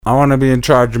I want to be in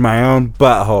charge of my own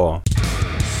butthole.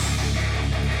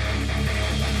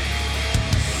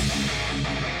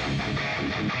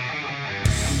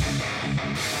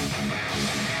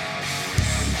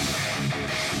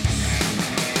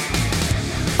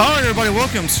 All right, everybody,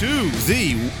 welcome to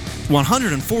the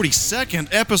 142nd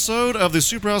episode of the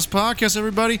Superhouse Podcast,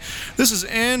 everybody. This is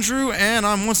Andrew, and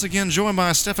I'm once again joined by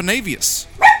Stephanavius.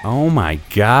 Oh my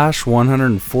gosh,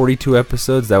 142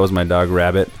 episodes. That was my dog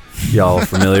Rabbit. Y'all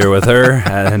familiar with her?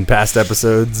 And past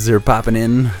episodes, they're popping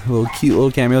in cute little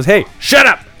cameos. Hey, shut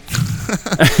up!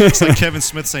 It's like Kevin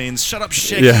Smith saying, "Shut up,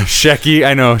 Shecky." Yeah, Shecky.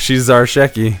 I know, she's our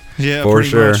Shecky. Yeah, for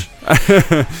sure.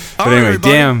 But anyway,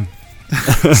 damn.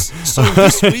 So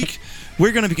this week,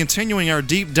 we're going to be continuing our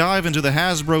deep dive into the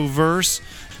Hasbro verse,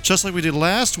 just like we did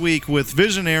last week with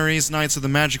Visionaries, Knights of the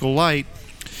Magical Light.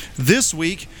 This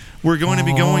week, we're going to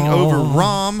be going over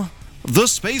ROM, the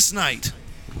Space Knight.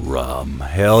 ROM.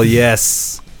 Hell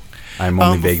yes. I'm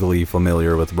only vaguely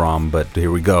familiar with ROM, but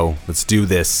here we go. Let's do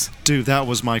this. Dude, that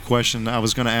was my question. I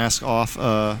was going to ask off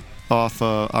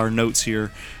our notes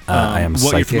here I am what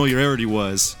psychic. your familiarity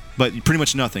was, but pretty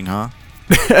much nothing, huh?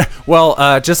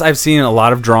 Well, just I've seen a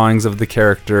lot of drawings of the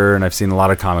character, and I've seen a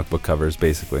lot of comic book covers,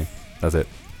 basically. That's it.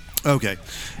 Okay.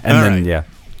 And all then, right. yeah.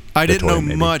 I didn't know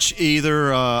maybe. much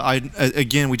either.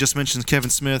 Again, we just mentioned Kevin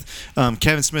Smith.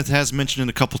 Kevin Smith has mentioned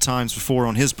it a couple times before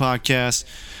on his podcast,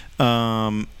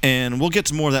 and we'll get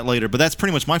to more of that later. But that's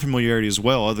pretty much my familiarity as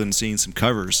well, other than seeing some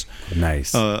covers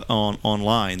Nice.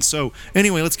 online. So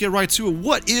anyway, let's get right to it.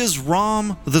 What is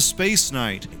ROM, the Space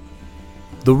Knight?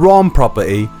 The ROM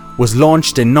property was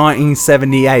launched in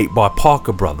 1978 by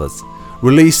Parker Brothers.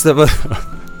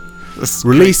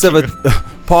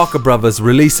 Parker Brothers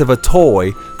release of a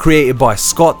toy created by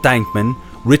Scott Dankman,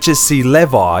 Richard C.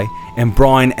 Levi, and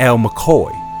Brian L.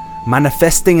 McCoy,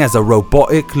 manifesting as a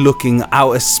robotic-looking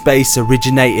outer space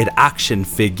originated action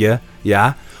figure,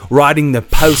 riding the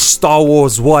post-Star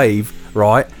Wars wave,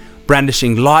 right,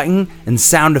 brandishing lighting and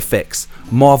sound effects.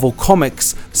 Marvel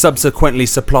Comics subsequently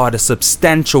supplied a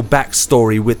substantial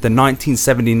backstory with the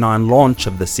 1979 launch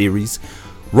of the series,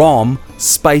 ROM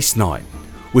Space Knight,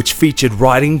 which featured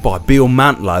writing by Bill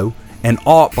Mantlo and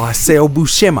art by Sal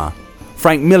Buscema.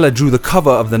 Frank Miller drew the cover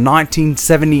of the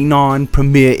 1979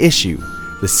 premiere issue.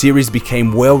 The series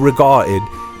became well regarded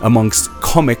amongst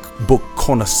comic book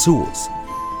connoisseurs.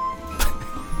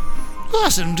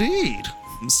 Yes, indeed.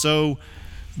 So,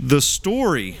 the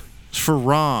story for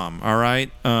ROM, all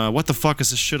right? What the fuck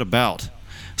is this shit about?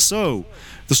 So,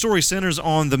 the story centers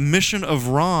on the mission of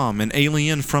ROM, an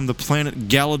alien from the planet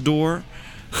Galador,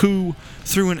 who,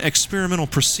 through an experimental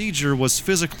procedure, was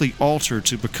physically altered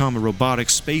to become a robotic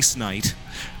space knight,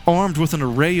 armed with an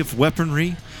array of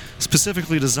weaponry,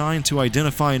 specifically designed to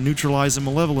identify and neutralize a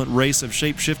malevolent race of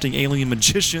shape-shifting alien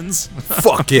magicians.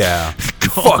 Fuck yeah.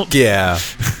 Fuck yeah.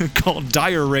 Called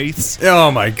Dire Wraiths. Oh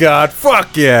my god,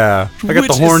 fuck yeah. I got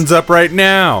the horns up right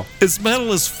now. It's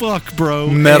metal as fuck, bro.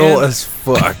 Metal as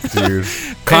fuck, dude.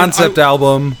 Concept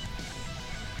album.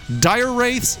 Dire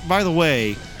Wraiths, by the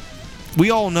way, we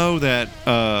all know that,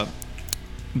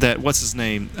 what's his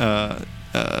name? God,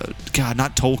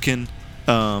 not Tolkien.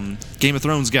 Game of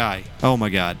Thrones guy. Oh my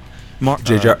god.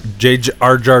 J.J.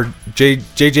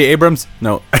 Abrams?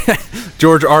 No.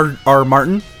 George R.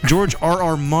 Martin? George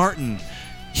R. Martin.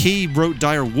 He wrote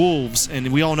Dire Wolves,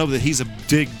 and we all know that he's a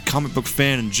big comic book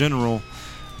fan in general.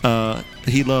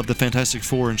 He loved the Fantastic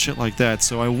Four and shit like that.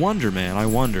 So I wonder, man.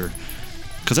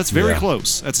 Because that's very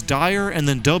close. That's Dire and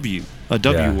then W. A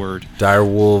W word. Dire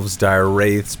Wolves, Dire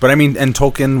Wraiths. But I mean, and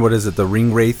Tolkien, what is it? The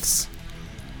Ring Wraiths?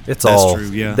 That's all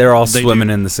true, yeah. They're all swimming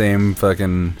in the same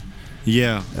fucking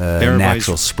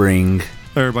natural spring.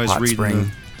 Everybody's hot reading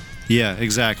spring. Yeah,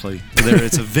 exactly.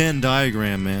 It's a Venn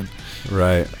diagram, man.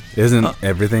 Right. Isn't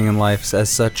everything in life as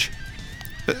such?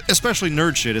 Especially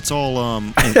nerd shit. It's all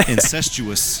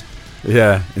incestuous.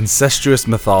 Yeah, incestuous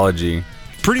mythology.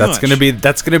 That's gonna be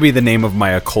the name of my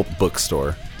occult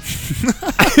bookstore.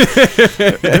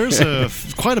 There's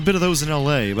quite a bit of those in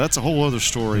LA, but that's a whole other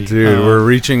story. Dude, we're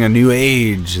reaching a new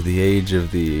age, the age of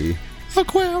the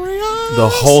Aquarius. The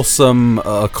wholesome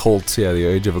occult, the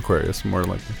age of Aquarius, more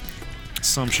likely.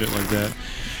 Some shit like that.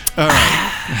 All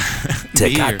right.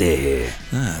 Tecate. Beer,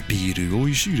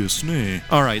 oishi desu ne.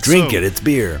 All right, drink it, it's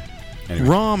beer. Anyway.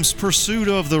 ROM's pursuit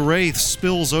of the Wraith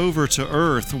spills over to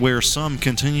Earth, where some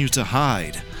continue to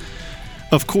hide.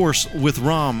 Of course, with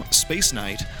ROM Space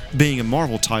Knight being a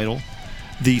Marvel title,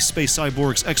 the Space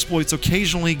Cyborg's exploits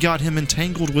occasionally got him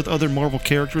entangled with other Marvel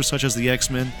characters such as the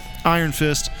X-Men, Iron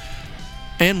Fist,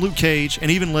 and Luke Cage,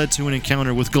 and even led to an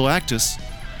encounter with Galactus.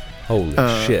 Holy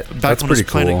shit. Back That's on pretty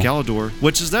his planet cool. Galador,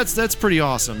 which is that's pretty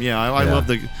awesome. Yeah, I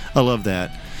love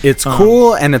that. It's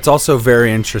cool, and it's also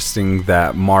very interesting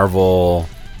that Marvel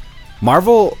and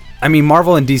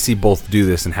DC both do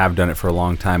this and have done it for a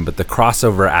long time, but the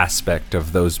crossover aspect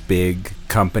of those big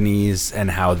companies and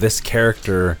how this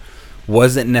character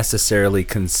wasn't necessarily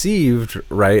conceived,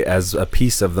 right, as a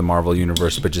piece of the Marvel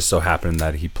universe, but just so happened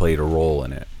that he played a role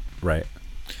in it, right?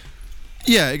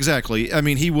 Yeah, exactly. I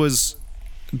mean,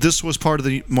 this was part of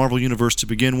the Marvel universe to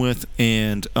begin with,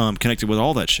 and connected with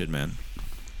all that shit, man.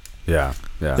 Yeah.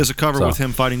 There's a cover with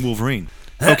him fighting Wolverine.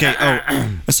 Okay,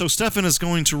 so Stefan is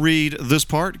going to read this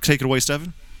part. Take it away,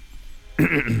 Stefan.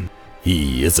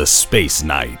 He is a space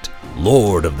knight,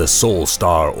 lord of the Soul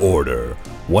Star Order,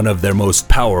 one of their most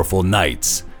powerful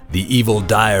knights. The evil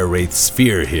Dire Wraiths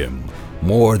fear him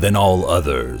more than all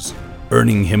others,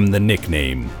 earning him the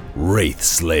nickname Wraith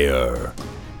Slayer.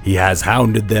 He has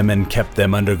hounded them and kept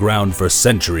them underground for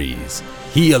centuries.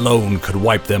 He alone could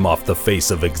wipe them off the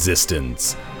face of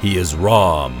existence. He is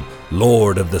Rom,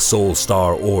 Lord of the Soul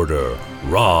Star Order,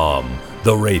 Rom,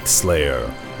 the Wraith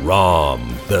Slayer,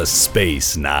 Rom, the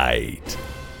Space Knight.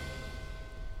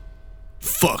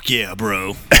 Fuck yeah,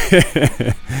 bro.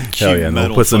 Hell yeah, and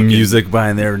we'll put some music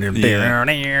behind there. Rom,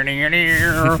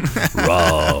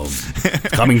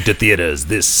 coming to theaters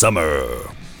this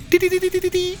summer.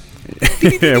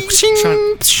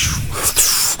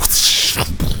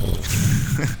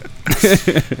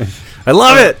 I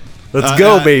love it. Let's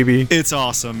go, baby. It's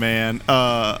awesome, man.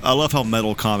 I love how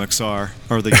metal comics are,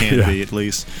 or they can be at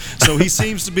least. So he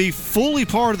seems to be fully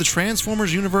part of the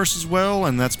Transformers universe as well,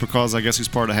 and that's because I guess he's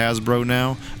part of Hasbro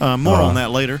now. More on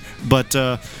that later. But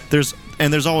there's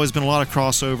always been a lot of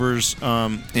crossovers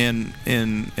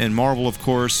in Marvel, of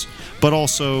course, but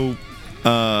also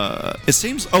it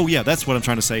seems. Oh yeah, that's what I'm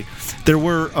trying to say. There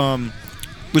were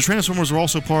the Transformers were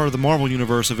also part of the Marvel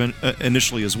universe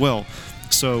initially as well.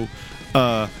 So.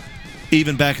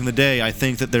 Even back in the day, I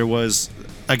think that there was,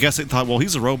 I guess they thought, well,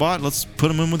 he's a robot, let's put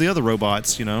him in with the other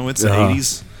robots, you know, it's the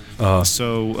 80s.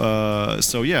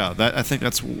 So yeah, I think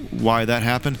that's why that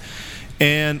happened.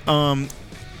 And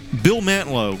Bill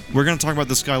Mantlo, we're going to talk about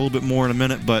this guy a little bit more in a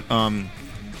minute, but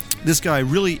this guy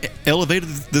really elevated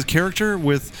the character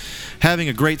with having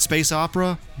a great space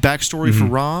opera backstory for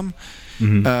Rom.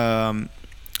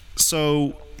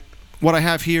 So what I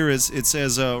have here is, it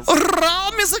says,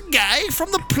 Rom is a guy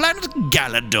from the planet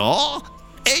Galador,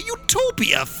 a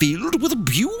utopia filled with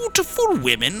beautiful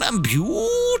women and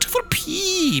beautiful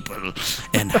people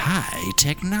and high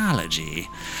technology.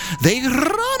 They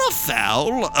run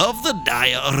afoul of the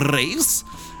Dire race,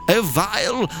 a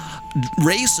vile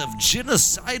race of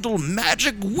genocidal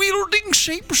magic-wielding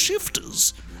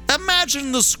shapeshifters.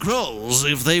 Imagine the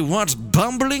Skrulls if they weren't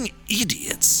bumbling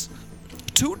idiots.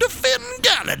 To defend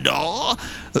Galador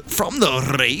from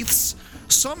the Wraiths,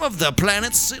 some of the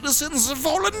planet's citizens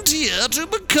volunteer to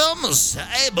become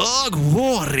cyborg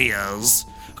warriors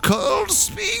called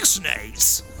Space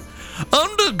Knights.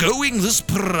 Undergoing this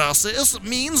process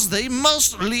means they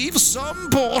must leave some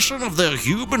portion of their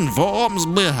human forms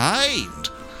behind.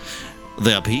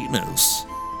 Their penis.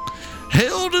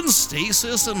 Held in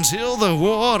stasis until the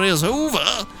war is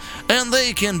over, and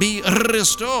they can be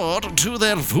restored to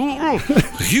their full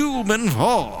human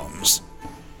forms.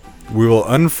 We will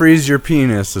unfreeze your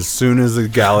penis as soon as the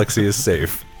galaxy is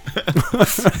safe.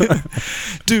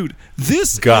 Dude,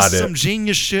 this is some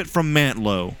genius shit from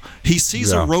Mantlo. He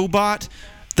sees a robot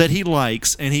that he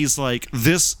likes, and he's like,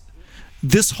 this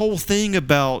whole thing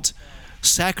about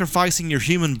sacrificing your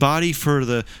human body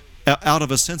for out of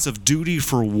a sense of duty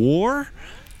for war.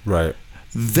 Right.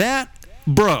 That,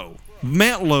 bro,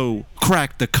 Mantlo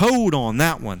cracked the code on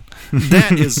that one.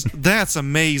 That's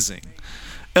amazing.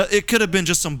 It could have been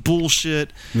just some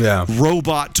bullshit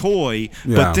robot toy,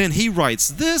 but then he writes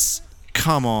this.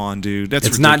 Come on, dude. That's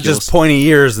it's ridiculous. not just pointy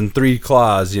ears and 3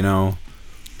 claws, you know.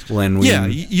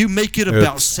 You make it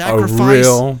about sacrifice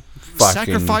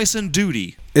and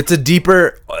duty. It's a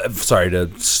deeper. Sorry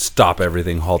to stop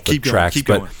everything, halt the tracks,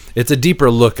 but it's a deeper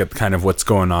look at kind of what's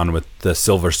going on with the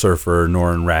Silver Surfer,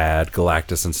 Norrin Rad,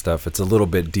 Galactus, and stuff. It's a little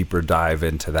bit deeper dive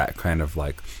into that kind of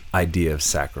like idea of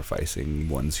sacrificing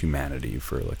one's humanity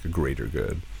for like a greater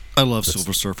good. I love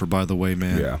Silver Surfer, by the way,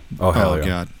 man. Yeah. Oh hell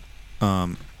yeah.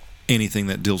 God. Anything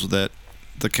that deals with that,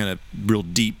 the kind of real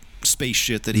deep space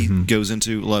shit that he goes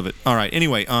into, love it. All right.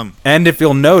 Anyway, and if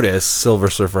you'll notice, Silver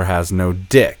Surfer has no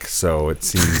dick, so it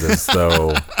seems as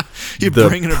though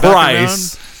the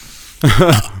price,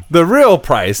 the real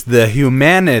price, the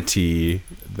humanity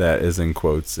that is in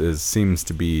quotes seems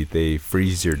to be they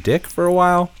freeze your dick for a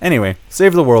while. Anyway,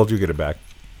 save the world, you get it back.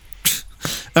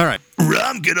 All right.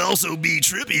 Rom could also be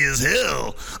trippy as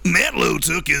hell. Mantlo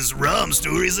took his Rom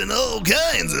stories in all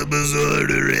kinds of bizarre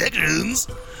directions.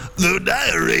 The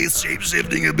Dire Wraith's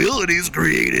shape-shifting abilities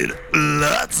created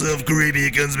lots of creepy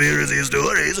conspiracy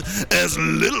stories, as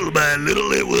little by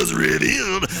little it was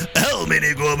revealed how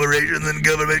many corporations and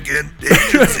government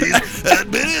agencies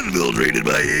had been infiltrated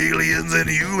by aliens in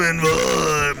human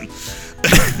form.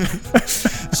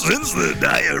 Since the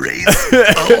Dire Wraiths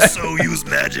also use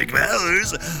magic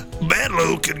powers,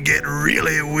 Mantlo could get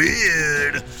really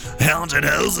weird. Haunted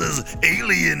houses,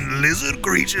 alien lizard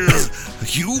creatures,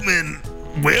 human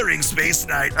wearing Space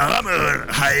Knight armor,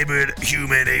 hybrid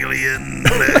human alien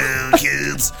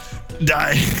kids,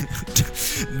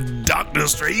 Doctor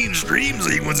Strange dream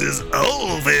sequences,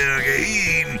 all fair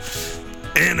game.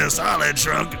 And a solid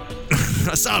chunk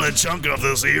of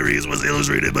the series was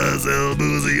illustrated by Sal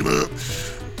Buscema.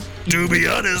 To be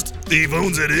honest, he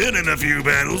phones it in a few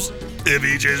panels, if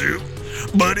each issue.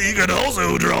 But he could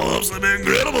also draw up some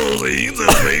incredible scenes of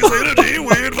space energy,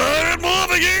 weird fire, and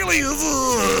morphing aliens.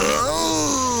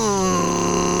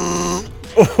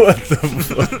 What the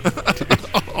fuck?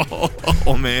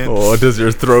 Oh, man. Oh, does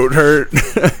your throat hurt?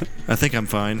 I think I'm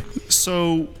fine.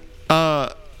 So,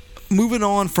 moving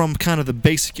on from kind of the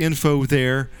basic info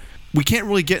there, we can't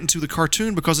really get into the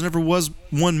cartoon because there never was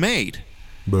one made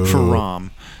for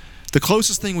Rom. The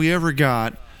closest thing we ever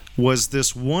got was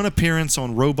this one appearance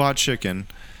on Robot Chicken,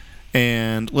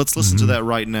 and let's listen to that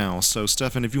right now. So,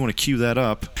 Stefan, if you want to cue that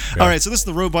up. Yeah. All right, so this is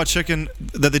the Robot Chicken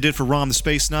that they did for Rom the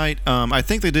Space Knight. I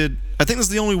think this is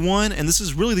the only one, and this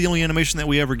is really the only animation that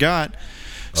we ever got.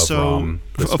 Rom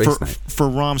the Space Knight. For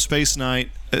Rom Space Knight,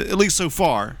 at least so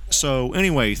far. So,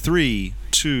 anyway, 3,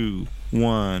 2,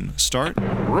 1, start.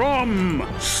 Rom,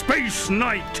 Space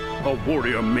Knight, a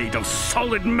warrior made of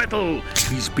solid metal.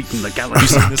 He's beaten the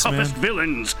galaxy's this, toughest man?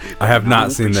 villains. I have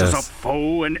not seen Faces this. a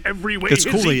foe in every way It's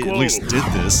his cool they equal. at least did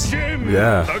this. Jim,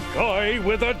 Yeah. the guy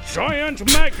with a giant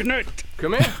magnet.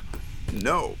 Come here.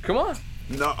 No. Come on.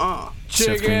 Nuh-uh.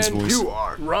 Seth Green's Chicken. voice. You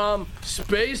are Rom,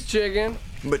 space chicken.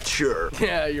 mature.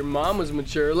 Yeah, your mom was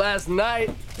mature. Last night,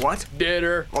 What? did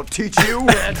her. I'll teach you.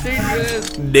 Yeah, teach this.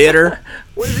 Ditter.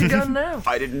 Where's he gun now?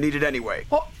 I didn't need it anyway.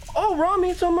 Oh, Rom,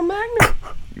 he's on my magnet.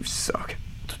 You suck.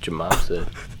 That's what your mom said.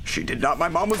 She did not. My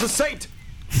mom was a saint.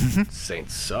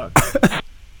 Saints suck.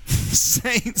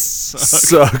 Saints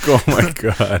suck. Suck. Oh my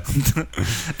god.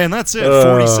 And that's it.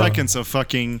 40 seconds of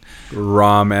fucking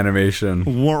ROM animation.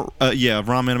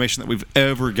 ROM animation that we've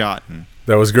ever gotten.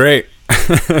 That was great.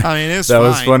 I mean, it's That fine.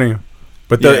 was funny.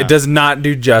 But Yeah. it does not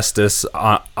do justice,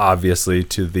 obviously,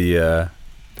 to the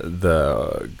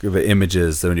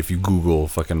images. I mean, if you Google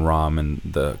fucking ROM and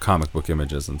the comic book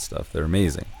images and stuff, they're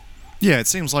amazing. Yeah, it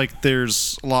seems like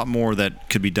there's a lot more that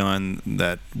could be done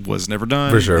that was never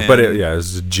done. For sure. and- But it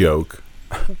was a joke.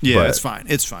 yeah, but- it's fine.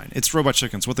 It's fine. It's Robot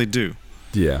Chickens. What they do.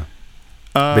 Yeah.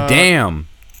 But damn,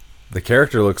 the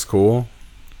character looks cool.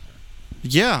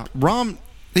 Yeah, Rom,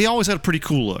 he always had a pretty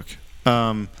cool look.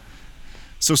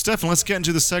 So, Stefan, let's get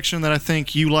into the section that I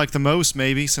think you like the most,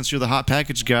 maybe, since you're the Hot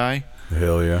Package guy.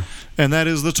 Hell yeah. And that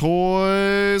is the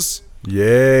toys.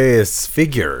 Yes,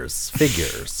 figures.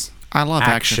 I love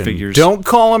action figures. Don't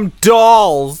call them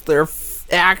dolls. They're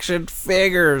action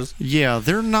figures. Yeah,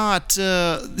 they're not.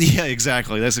 Yeah,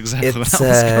 exactly. That's exactly what It's I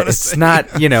was going to say. it's not.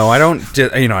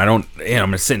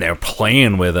 I'm sitting there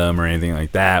playing with them or anything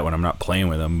like that when I'm not playing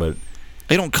with them. But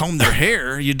They don't comb their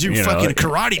hair. You do You know, fucking like-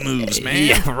 karate moves, man.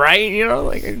 yeah,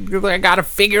 right. I got a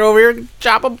figure over here,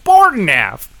 chop a board in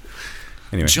half.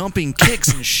 Anyway, Jumping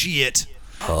kicks and shit.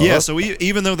 Yeah, so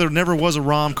even though there never was a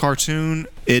ROM cartoon,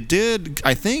 it did,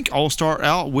 I think, all start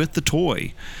out with the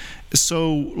toy.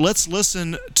 So let's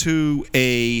listen to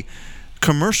a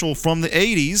commercial from the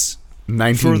 80s.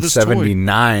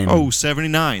 1979. Oh,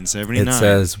 79. It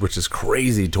says, which is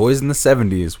crazy. Toys in the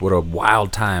 70s. What a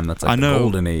wild time. That's like I know. the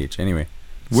golden age. Anyway,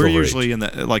 We're Silver usually Age. in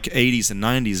the like 80s and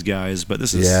 90s guys, but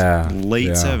this is late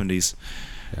yeah. 70s.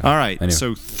 All right, Anyway.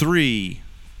 so 3,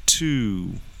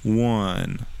 2,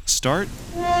 1, start.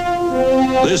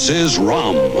 This is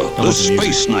Rom, the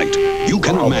Space Knight. You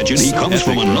can imagine he comes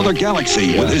from another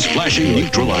galaxy with his flashing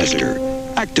neutralizer.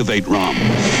 Activate Rom.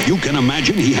 You can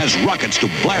imagine he has rockets to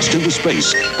blast into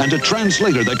space and a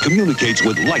translator that communicates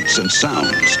with lights and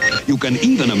sounds. You can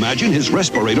even imagine his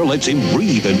respirator lets him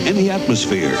breathe in any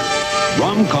atmosphere.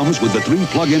 Rom comes with the 3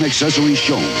 plug-in accessories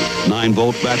shown.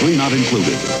 9-volt battery not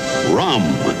included. Rom,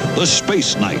 the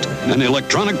Space Knight, an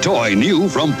electronic toy new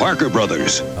from Parker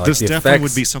Brothers. I like This the definitely effects.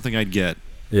 would be something I'd get.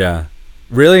 Yeah.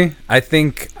 Really? I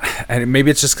think, and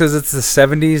maybe it's just because it's the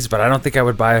 70s, but I don't think I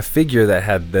would buy a figure that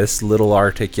had this little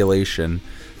articulation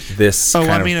this. Oh,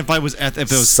 kind I of mean, if I was at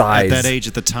size. that age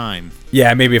at the time.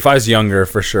 Yeah, maybe if I was younger,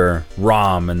 for sure.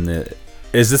 Rom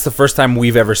is this the first time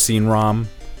we've ever seen Rom?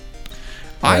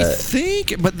 I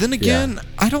think, but then again,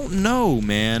 I don't know,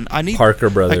 man. I need Parker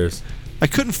Brothers. I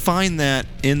couldn't find that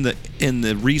in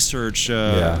the research.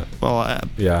 Yeah. Well,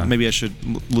 maybe I should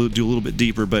do a little bit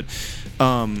deeper, but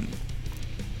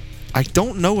I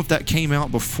don't know if that came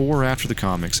out before or after the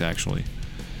comics, actually.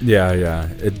 Yeah.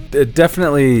 It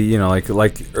definitely,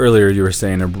 like earlier you were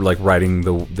saying, like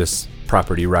this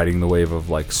property riding the wave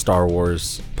of like Star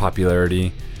Wars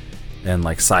popularity and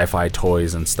like sci-fi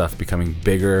toys and stuff becoming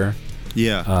bigger.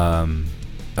 Yeah.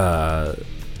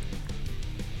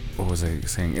 What was I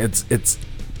saying? It's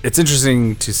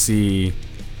interesting to see.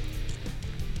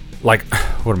 Like,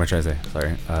 what am I trying to say?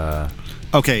 Sorry.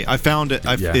 Okay, I found it.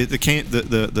 Yeah.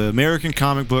 The American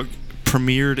comic book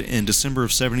premiered in December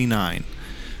of '79,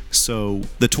 so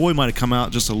the toy might have come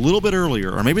out just a little bit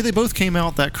earlier, or maybe they both came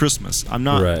out that Christmas. I'm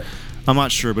not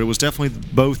sure, but it was definitely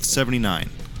both '79.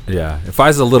 Yeah, if I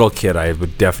was a little kid, I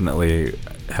would definitely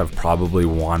have probably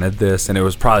wanted this, and it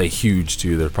was probably huge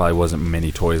too. There probably wasn't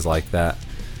many toys like that.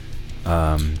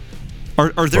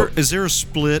 Is there a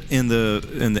split in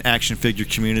the action figure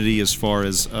community as far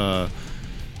as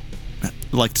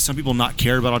like some people not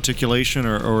care about articulation,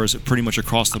 or is it pretty much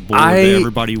across the board that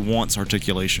everybody wants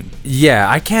articulation? Yeah,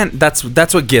 I can't. That's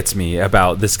what gets me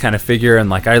about this kind of figure, and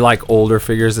like I like older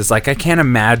figures. It's like I can't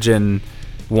imagine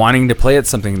wanting to play at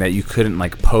something that you couldn't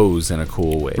like pose in a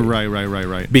cool way.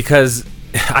 Right. Because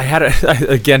I had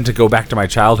again, to go back to my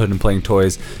childhood and playing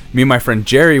toys, me and my friend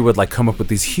Jerry would like come up with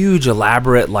these huge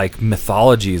elaborate like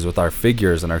mythologies with our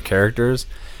figures and our characters,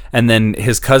 and then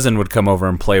his cousin would come over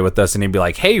and play with us, and he'd be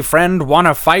like, "Hey friend,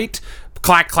 wanna fight?"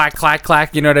 Clack clack clack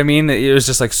clack, you know what I mean? It was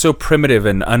just like so primitive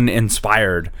and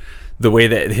uninspired, the way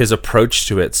that his approach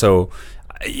to it. So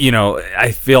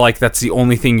I feel like that's the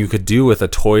only thing you could do with a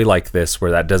toy like this,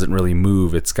 where that doesn't really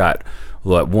move. It's got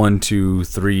 1, 2,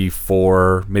 3,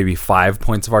 4, maybe 5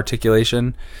 points of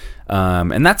articulation,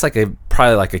 and that's like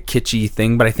probably like a kitschy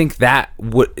thing. But I think that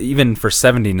would, even for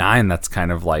 '79, that's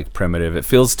kind of like primitive. It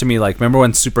feels to me like, remember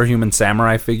when Superhuman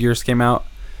Samurai figures came out?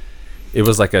 It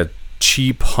was like a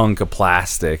cheap hunk of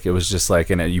plastic. It was just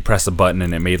like, and you press a button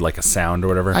and it made like a sound or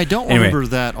whatever. I don't remember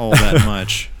that all that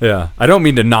much. Yeah, I don't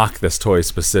mean to knock this toy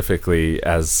specifically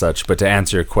as such, but to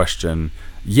answer your question,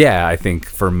 yeah, I think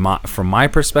from my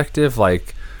perspective,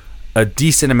 like a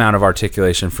decent amount of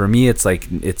articulation. For me, it's like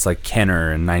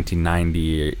Kenner in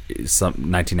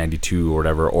 1992 or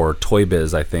whatever, or Toy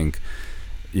Biz. I think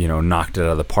knocked it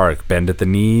out of the park. Bend at the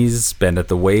knees, bend at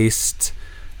the waist.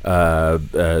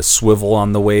 Swivel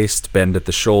on the waist, bend at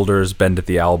the shoulders, bend at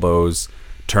the elbows,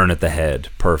 turn at the head.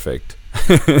 Perfect.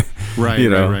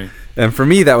 Right. And for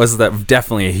me, that was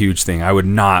definitely a huge thing. I would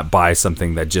not buy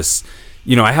something that just,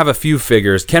 I have a few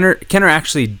figures. Kenner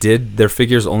actually their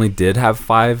figures only did have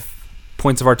 5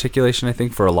 points of articulation, I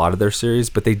think, for a lot of their series,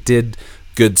 but they did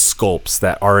good sculpts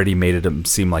that already made it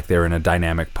seem like they were in a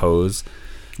dynamic pose.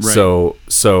 Right. So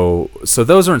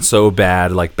those aren't so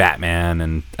bad, like Batman,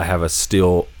 and I have a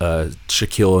Shaquille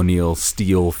O'Neal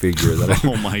steel figure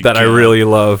that I really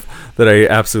love, that I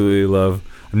absolutely love.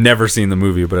 I've never seen the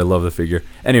movie, but I love the figure.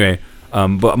 Anyway,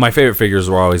 but my favorite figures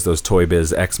were always those Toy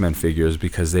Biz X-Men figures,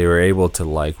 because they were able to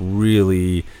like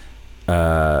really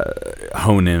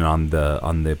hone in on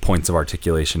the points of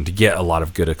articulation to get a lot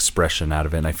of good expression out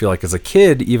of it. And I feel like as a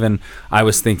kid, even I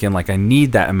was thinking like, I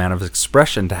need that amount of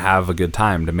expression to have a good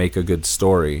time, to make a good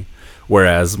story.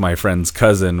 Whereas my friend's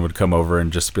cousin would come over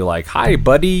and just be like, "Hi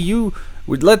buddy,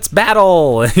 let's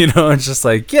battle." It's just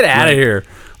like, get out of here.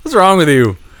 What's wrong with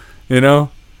you?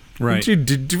 Right.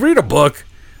 Did you read a book?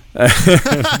 But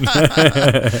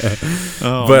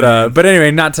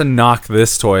anyway, not to knock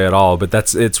this toy at all, but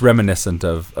it's reminiscent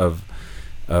of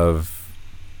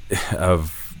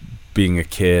being a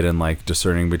kid and like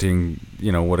discerning between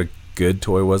what a good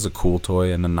toy was, a cool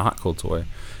toy, and a not cool toy.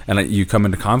 And you come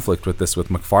into conflict with this with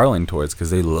McFarlane toys, because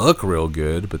they look real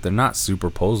good, but they're not super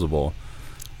posable.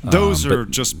 Those are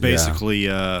just basically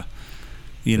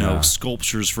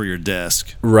sculptures for your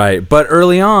desk. Right. But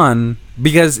early on,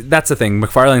 because that's the thing,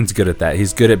 McFarlane's good at that.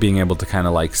 He's good at being able to kind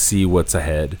of like see what's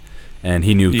ahead. And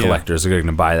he knew collectors are going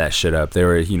to buy that shit up. They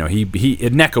were,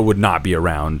 NECA would not be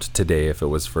around today if it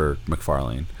was for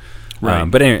McFarlane. Right.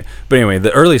 But anyway,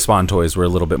 the early Spawn toys were a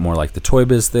little bit more like the Toy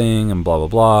Biz thing and blah, blah,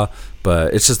 blah.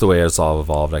 But it's just the way it's all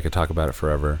evolved. I could talk about it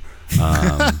forever.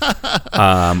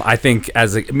 I think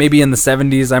maybe in the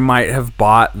 70s I might have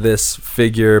bought this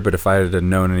figure, but if I had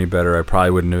known any better, I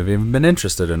probably wouldn't have even been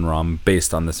interested in ROM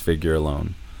based on this figure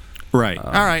alone. Right.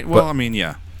 All right. Well, I mean,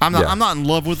 yeah. I'm not in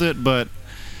love with it, but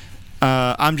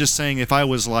I'm just saying, if I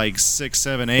was like 6,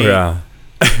 7, 8, Yeah.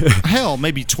 hell,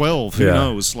 maybe 12, who Yeah.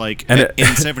 knows? Like And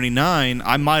in '79,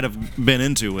 I might have been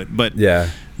into it, but Yeah.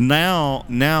 now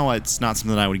it's not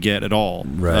something that I would get at all.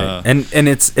 Right. And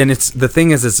it's the thing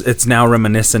is it's now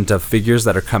reminiscent of figures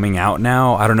that are coming out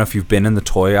now. I don't know if you've been in the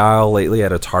toy aisle lately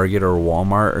at a Target or a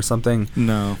Walmart or something.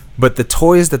 No. But the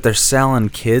toys that they're selling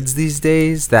kids these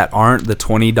days that aren't the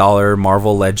 $20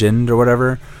 Marvel Legend or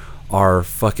whatever are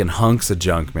fucking hunks of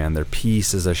junk, man. They're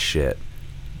pieces of shit.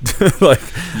 Like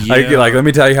let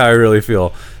me tell you how I really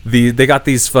feel. They got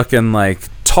these fucking like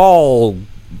tall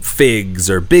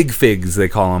figs or big figs they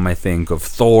call them, I think, of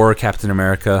Thor, Captain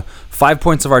America. 5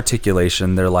 points of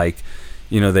articulation. They're like,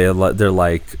 they're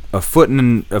like a foot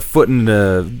and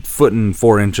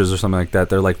 4 inches or something like that.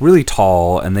 They're like really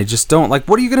tall, and they just don't like.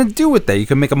 What are you gonna do with that? You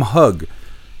can make them hug.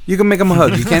 You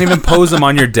can't even pose them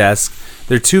on your desk.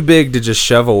 They're too big to just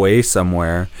shove away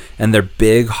somewhere, and they're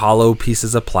big hollow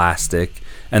pieces of plastic.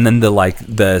 And then the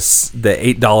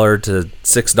 $8 to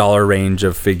 $6 range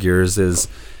of figures is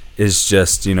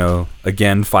just,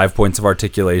 again, 5 points of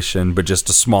articulation, but just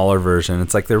a smaller version.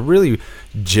 It's like they're really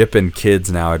jipping kids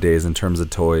nowadays in terms of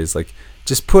toys. Like,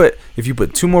 if you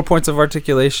put 2 more points of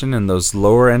articulation in those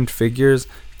lower end figures,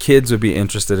 kids would be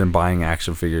interested in buying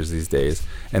action figures these days.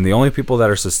 And the only people that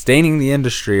are sustaining the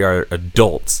industry are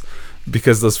adults,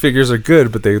 because those figures are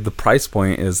good, but the price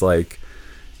point is like,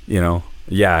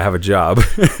 yeah, I have a job.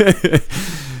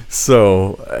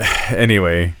 So,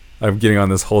 anyway, I'm getting on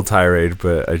this whole tirade,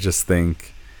 but I just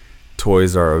think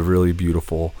toys are a really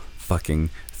beautiful fucking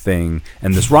thing.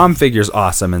 And this ROM figure is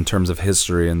awesome in terms of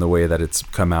history and the way that it's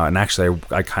come out. And actually,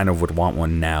 I kind of would want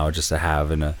one now just to have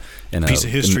in a piece of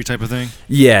history type of thing.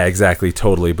 Yeah, exactly,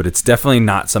 totally. But it's definitely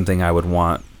not something I would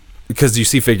want, because you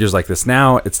see figures like this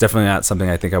now. It's definitely not something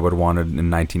I think I would have wanted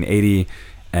in 1980.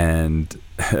 And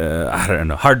I don't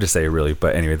know, hard to say really,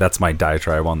 but anyway, that's my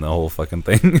diatribe on the whole fucking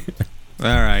thing. All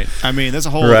right. I mean, that's a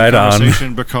whole Right other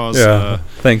conversation because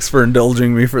thanks for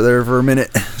indulging me for a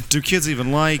minute. Do kids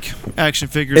even like action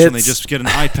figures when they just get an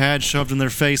iPad shoved in their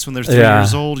face when they're 3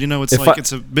 years old?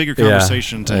 It's a bigger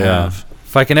conversation to have.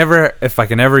 If I can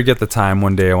ever get the time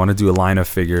one day, I want to do a line of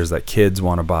figures that kids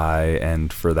want to buy,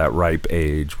 and for that ripe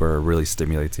age where it really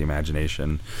stimulates the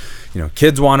imagination.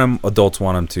 Kids want them, adults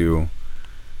want them too.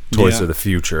 Toys are the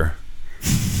future.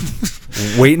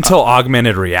 Wait until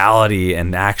augmented reality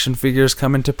and action figures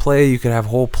come into play. You could have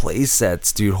whole play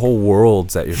sets, dude, whole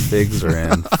worlds that your figs are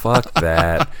in. Fuck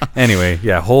that. Anyway,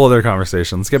 whole other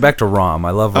conversation. Let's get back to ROM.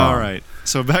 I love ROM. All right.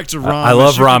 So back to ROM. I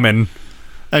love ramen.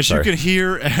 As you can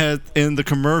hear in the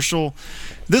commercial,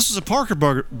 this was a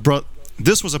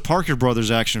Parker Brothers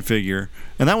action figure,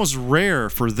 and that was rare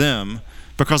for them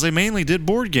because they mainly did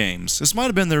board games. This might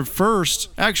have been their first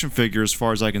action figure, as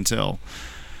far as I can tell.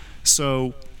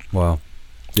 So, wow,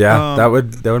 yeah, that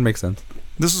would make sense.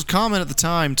 This was common at the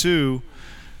time too,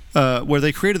 where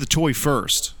they created the toy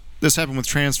first. This happened with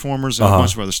Transformers and a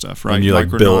bunch of other stuff, right? And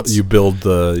you build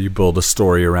a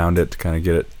story around it to kind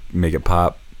of make it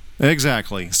pop.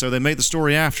 Exactly. So they made the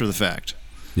story after the fact.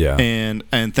 Yeah. And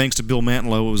thanks to Bill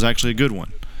Mantlo, it was actually a good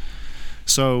one.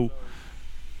 So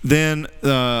then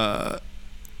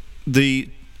the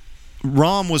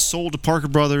ROM was sold to Parker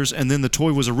Brothers, and then the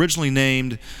toy was originally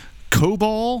named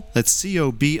COBOL. That's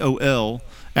COBOL,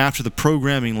 after the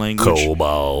programming language.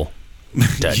 COBOL.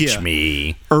 Touch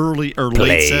me. Early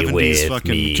late 70s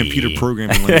fucking computer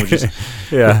programming languages.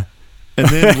 Yeah. And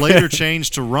then later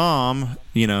changed to ROM,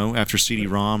 after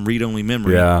CD-ROM, read-only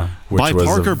memory, by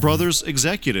Parker Brothers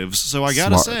executives. So I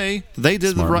gotta say, they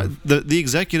did the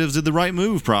executives did the right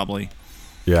move, probably.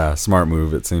 Yeah, smart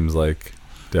move. It seems like,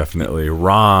 definitely.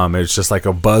 ROM. It's just like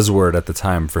a buzzword at the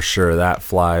time for sure. That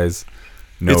flies.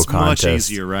 No it's contest. Much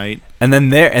easier, right? And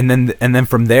then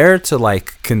from there to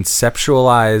like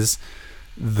conceptualize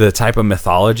the type of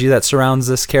mythology that surrounds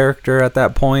this character at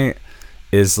that point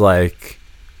is like,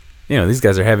 these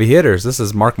guys are heavy hitters. This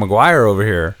is Mark McGuire over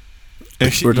here.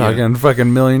 We're talking fucking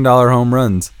 $1 million home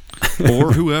runs.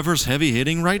 Or whoever's heavy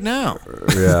hitting right now.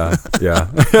 Yeah. Yeah,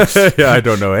 I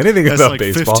don't know anything That's about like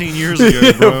baseball. 15 years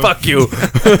ago, bro. Fuck you.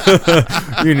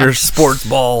 You and your sports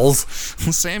balls.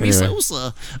 Sammy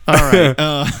Sosa. All right.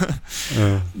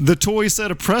 The toy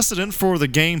set a precedent for the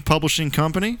game publishing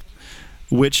company,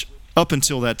 which up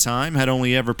until that time had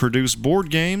only ever produced board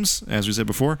games, as we said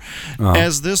before,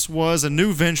 as this was a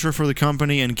new venture for the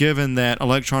company, and given that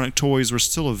electronic toys were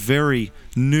still very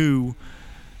new,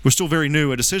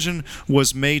 a decision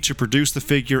was made to produce the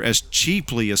figure as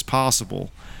cheaply as possible.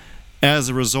 As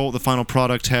a result, the final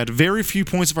product had very few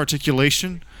points of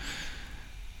articulation,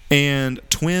 and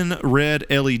twin red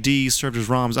LEDs served as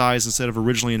ROM's eyes instead of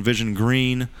originally envisioned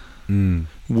green.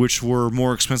 which were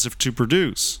more expensive to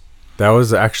produce. That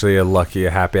was actually a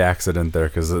happy accident there,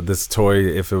 because this toy,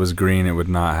 if it was green, it would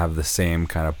not have the same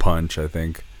kind of punch, I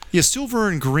think. Yeah, silver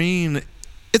and green,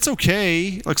 it's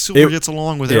okay. Like silver gets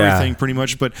along with everything pretty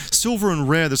much, but silver and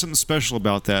red, there's something special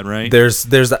about that, right? There's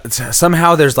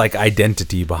somehow there's like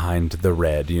identity behind the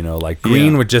red, you know, like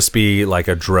green would just be like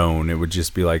a drone. It would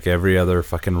just be like every other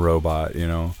fucking robot, you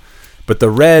know. But the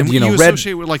red, and you know, you red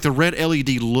associate with like the red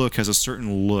LED look has a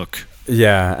certain look.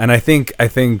 Yeah, and I think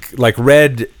like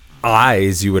red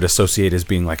eyes you would associate as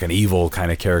being like an evil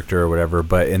kind of character or whatever,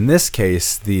 but in this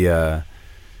case I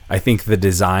think the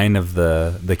design of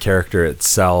the character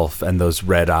itself and those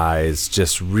red eyes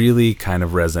just really kind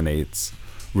of resonates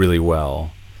really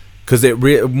well, because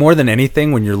more than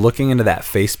anything, when you're looking into that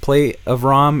faceplate of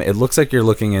Rom, it looks like you're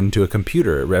looking into a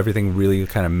computer. Everything really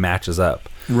kind of matches up.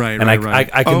 Right, and right.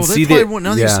 I can see that.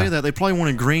 Now that you say that, they probably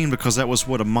wanted green because that was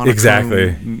what a monochrome.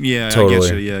 Exactly. Yeah, totally. I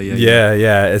get you.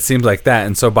 Yeah. It seems like that,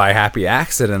 and so by happy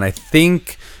accident, I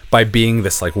think by being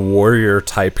this like warrior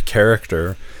type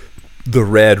character, the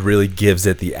red really gives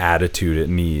it the attitude it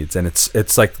needs, and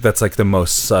it's like that's like the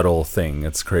most subtle thing.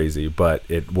 It's crazy, but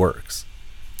it works.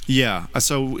 Yeah,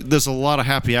 so there's a lot of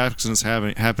happy accidents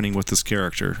happening with this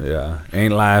character. Yeah,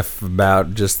 ain't life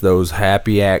about just those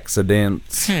happy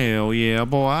accidents? Hell yeah,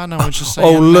 boy, I know what you're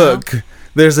saying. Oh, look,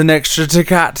 there's an extra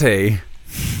Tecate.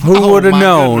 Who would have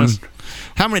known? Goodness.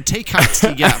 How many Tecates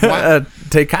you got, boy?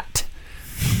 Tecate.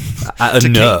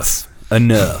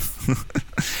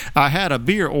 Enough. I had a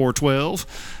beer or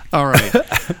 12. All right.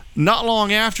 Not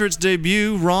long after its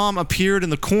debut, Rom appeared in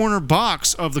the corner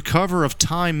box of the cover of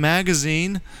Time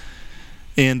magazine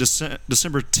in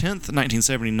December 10th,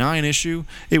 1979 issue.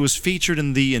 It was featured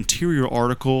in the interior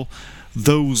article,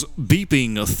 Those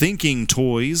Beeping Thinking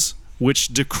Toys, which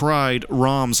decried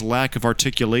Rom's lack of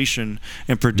articulation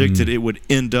and predicted it would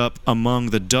end up among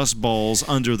the dust balls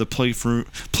under the playroom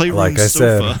like I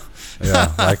sofa. Said.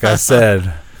 Yeah, like I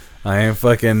said. I ain't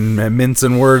fucking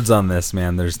mincing words on this,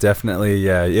 man. There's definitely,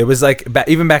 it was like,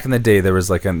 even back in the day, there was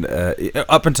like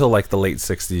up until like the late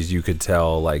 60s, you could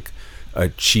tell like a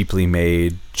cheaply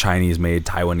made, Chinese-made,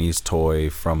 Taiwanese toy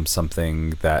from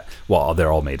something that, well,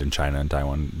 they're all made in China and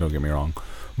Taiwan, don't get me wrong.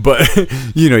 But,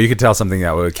 you know, you could tell something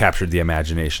that would capture the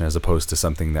imagination as opposed to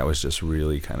something that was just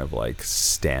really kind of like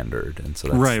standard. And so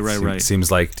that's, right. Seems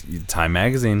like Time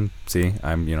Magazine. See,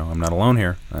 I'm not alone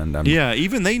here, and I'm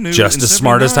even they knew just as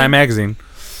smart as Time Magazine.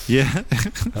 Yeah,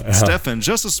 Stefan,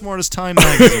 just as smart as Time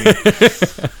Magazine.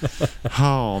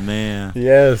 Oh man.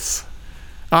 Yes.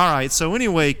 All right, so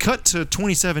anyway, cut to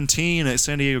 2017 at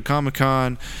San Diego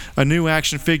Comic-Con. A new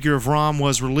action figure of Rom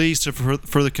was released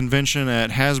for the convention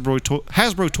at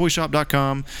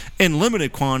HasbroToyShop.com in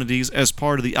limited quantities as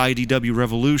part of the IDW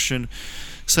Revolution,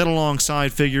 set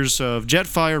alongside figures of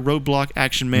Jetfire, Roadblock,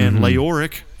 Action Man,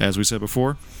 Leoric, as we said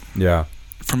before. Yeah.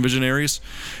 From Visionaries,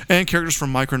 and characters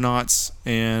from Micronauts,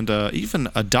 and even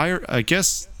a Dire. I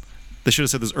guess they should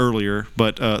have said this earlier,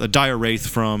 but a Dire Wraith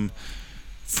from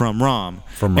Rom.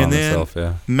 From Rom and then itself,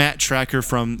 yeah. Matt Tracker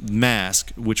from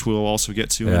Mask, which we'll also get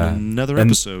to in another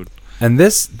episode. And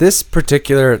this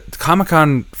particular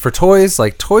Comic-Con for toys,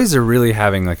 like toys are really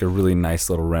having like a really nice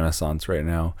little renaissance right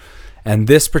now. And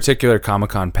this particular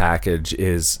Comic-Con package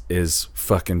is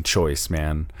fucking choice,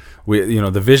 man.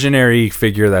 The Visionary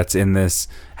figure that's in this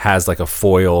has like a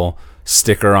foil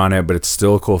sticker on it, but it's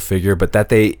still a cool figure. But that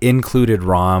they included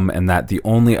Rom, and that the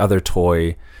only other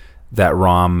toy that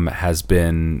Rom has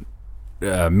been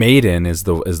made in is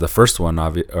the first one,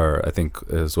 or I think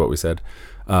is what we said.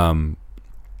 So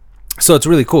it's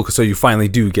really cool. So you finally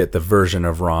do get the version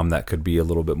of Rom that could be a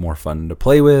little bit more fun to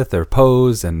play with or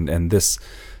pose, and this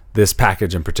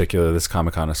package in particular, this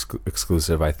Comic-Con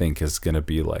exclusive, I think is going to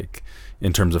be like,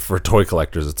 in terms of for toy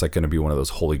collectors, it's like going to be one of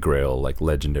those holy grail, like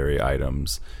legendary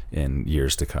items in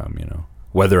years to come.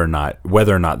 Whether or not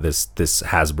this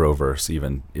Hasbroverse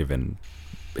even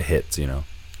hits.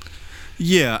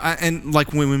 Yeah, and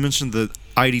like when we mentioned the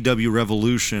IDW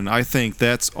Revolution, I think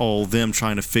that's all them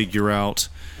trying to figure out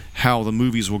how the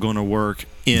movies were going to work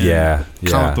in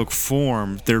comic book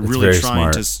form. They're really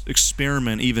trying to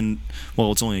experiment, even,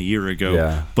 well, it's only a year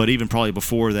ago, but even probably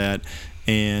before that.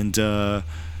 And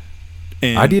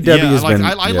IDW has been,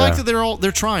 I like that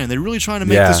they're trying. They're really trying to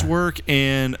make this work,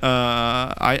 and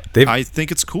I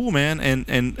think it's cool, man.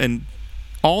 And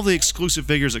all the exclusive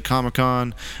figures at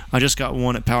Comic-Con. I just got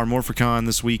one at Power Morphicon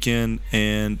this weekend,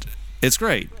 and it's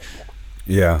great.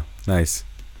 Yeah, nice.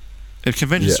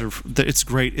 Conventions it's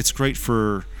great. It's great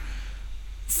for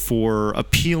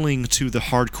appealing to the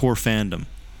hardcore fandom.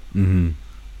 Mm-hmm.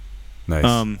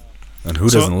 Nice. And who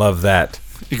doesn't love that?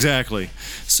 Exactly.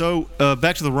 So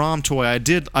back to the ROM toy. I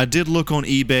did look on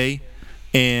eBay,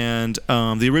 and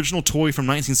the original toy from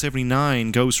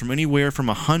 1979 goes from anywhere from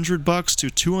 $100 to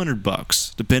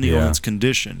 $200, depending on its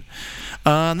condition.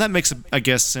 And that makes, I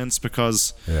guess, sense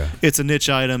because it's a niche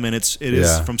item, and it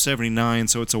is from '79,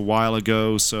 so it's a while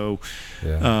ago. So,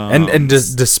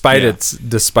 despite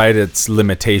its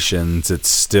limitations,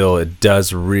 it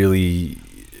does really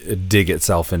dig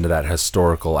itself into that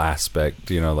historical aspect.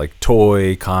 Like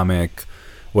toy, comic,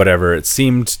 whatever. It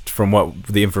seemed, from what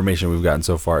the information we've gotten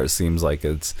so far, it seems like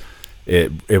it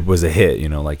was a hit.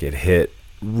 Like it hit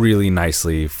really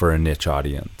nicely for a niche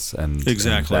audience, and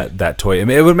exactly and that toy. I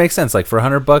mean, it would make sense. Like for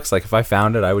 $100, like if I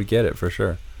found it, I would get it for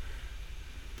sure.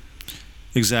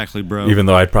 Exactly, bro. Even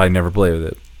though I'd probably never play with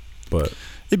it, but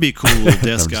it'd be a cool little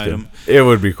desk item. It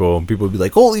would be cool. People would be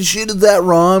like, "Holy shit, is that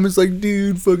ROM?" It's like,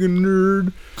 dude, fucking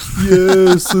nerd.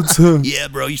 Yes, it's yeah,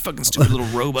 bro. You fucking stupid little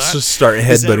robot. Just start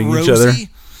headbutting each other.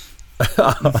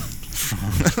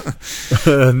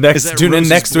 Tune in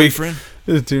next week.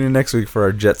 Tune in next week for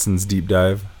our Jetsons deep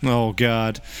dive. Oh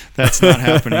God, that's not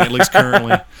happening, at least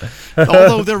currently.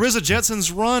 Although there is a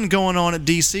Jetsons run going on at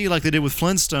DC, like they did with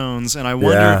Flintstones, and I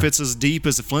wonder if it's as deep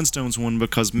as the Flintstones one.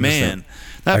 Because man,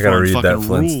 that I gotta one read fucking that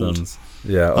Flintstones. ruled.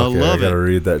 Yeah, okay, I love gotta it.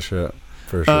 read that shit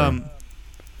for sure.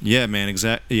 Yeah, man,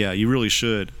 yeah, you really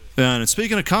should. And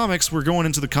speaking of comics, we're going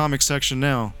into the comic section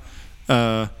now.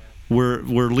 We're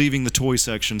leaving the toy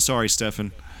section. Sorry,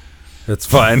 Stefan. It's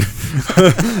fine.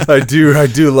 I do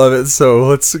love it. So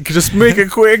let's just make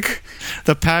it quick.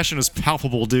 The passion is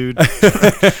palpable, dude.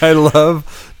 I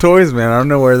love toys, man. I don't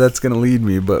know where that's gonna lead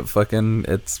me, but fucking,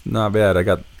 it's not bad. I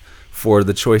got 4 of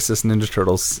the choicest Ninja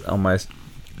Turtles on my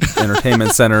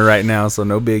entertainment center right now, so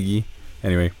no biggie.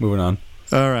 Anyway, moving on.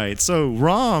 All right. So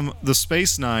ROM, the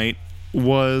Space Knight,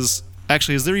 was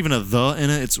actually, is there even a "the"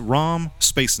 in it? It's ROM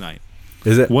Space Knight.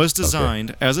 Is it? Was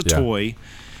designed as a toy.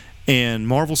 And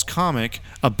Marvel's comic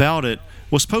about it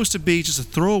was supposed to be just a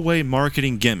throwaway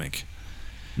marketing gimmick.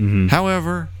 Mm-hmm.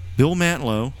 However, Bill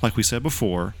Mantlo, like we said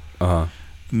before,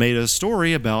 made a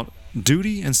story about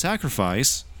duty and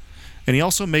sacrifice, and he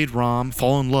also made Rom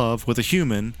fall in love with a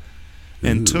human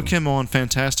and took him on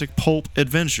fantastic pulp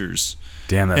adventures.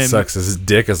 Damn, that sucks. His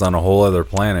dick is on a whole other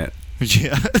planet.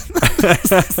 Yeah.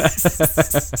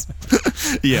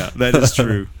 Yeah, that is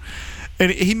true.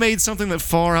 And he made something that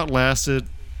far outlasted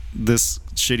this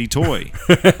shitty toy.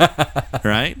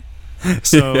 Right?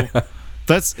 So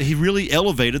he really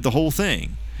elevated the whole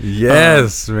thing.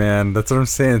 Yes, man. That's what I'm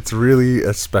saying. It's really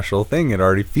a special thing. It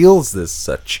already feels this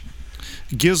such.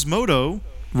 Gizmodo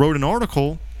wrote an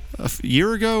article a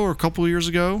year ago or a couple of years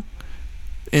ago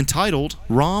entitled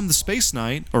ROM the Space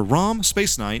Knight, or ROM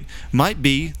Space Knight might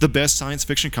be the best science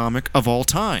fiction comic of all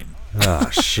time. Ah,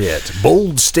 shit.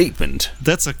 Bold statement.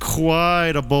 That's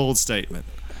quite a bold statement.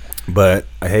 But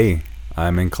hey,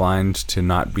 I'm inclined to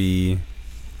not be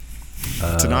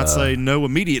to not say no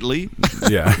immediately.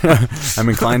 Yeah. I'm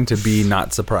inclined to be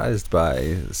not surprised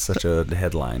by such a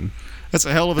headline. That's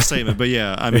a hell of a statement, but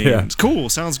yeah, I mean, It's cool.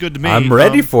 Sounds good to me. I'm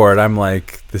ready for it. I'm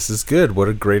like, this is good. What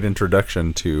a great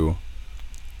introduction to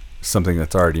something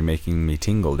that's already making me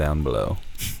tingle down below.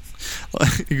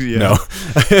 Yeah. No.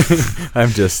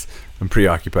 I'm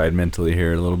preoccupied mentally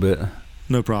here a little bit.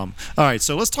 No problem. All right,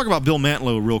 so let's talk about Bill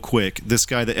Mantlo real quick, this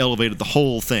guy that elevated the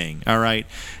whole thing, all right?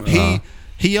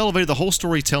 He elevated the whole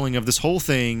storytelling of this whole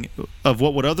thing, of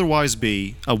what would otherwise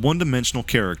be a one-dimensional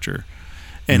character.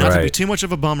 And not to be too much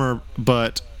of a bummer,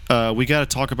 but we got to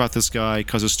talk about this guy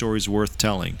because his story's worth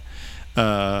telling.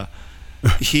 Bill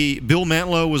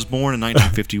Mantlo was born in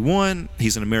 1951.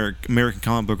 He's an American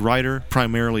comic book writer,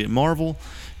 primarily at Marvel,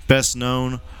 best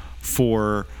known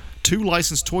for 2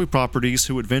 licensed toy properties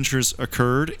whose adventures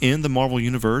occurred in the Marvel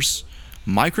Universe,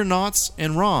 Micronauts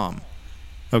and ROM.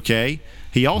 Okay?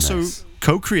 He also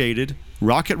co-created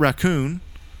Rocket Raccoon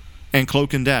and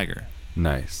Cloak and Dagger.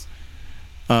 Nice.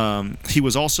 He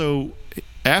was also,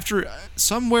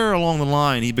 somewhere along the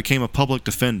line, he became a public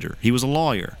defender. He was a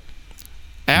lawyer.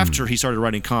 After he started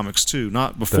writing comics, too.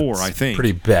 Not before, I think.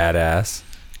 Pretty badass.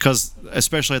 Because,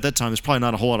 especially at that time, there's probably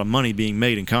not a whole lot of money being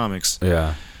made in comics.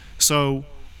 Yeah. So,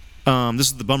 this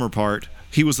is the bummer part.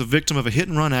 He was the victim of a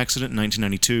hit-and-run accident in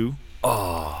 1992.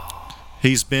 Oh.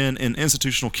 He's been in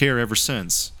institutional care ever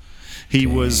since. He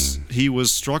was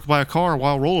struck by a car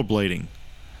while rollerblading.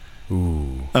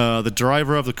 Ooh. The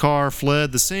driver of the car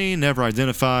fled the scene, never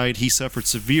identified. He suffered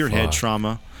severe head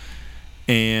trauma.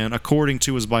 And according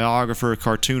to his biographer,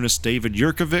 cartoonist David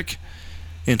Yurkovic,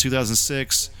 in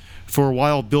 2006, for a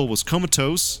while Bill was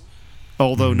comatose.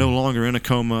 Although no longer in a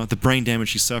coma, the brain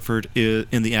damage he suffered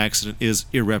in the accident is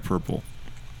irreparable.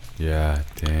 Yeah,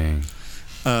 dang.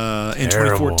 In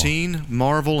Terrible. 2014,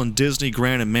 Marvel and Disney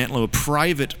granted Mantlo a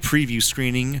private preview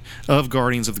screening of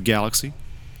Guardians of the Galaxy,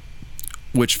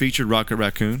 which featured Rocket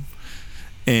Raccoon.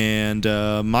 And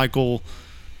Michael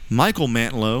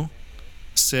Mantlo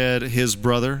said his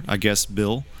brother, I guess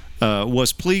Bill,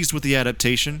 was pleased with the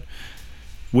adaptation,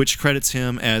 which credits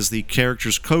him as the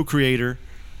character's co-creator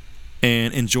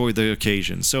and enjoyed the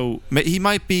occasion. So he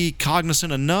might be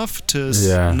cognizant enough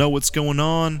to know what's going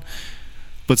on,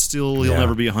 but still he'll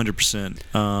never be 100%.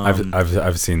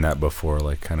 I've seen that before,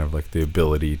 like kind of like the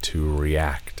ability to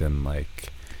react and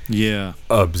like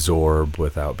absorb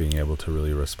without being able to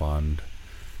really respond.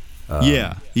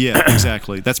 Yeah,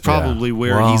 exactly. That's probably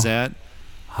where he's at.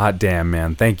 Hot damn,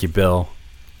 man. Thank you, Bill.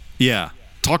 Yeah.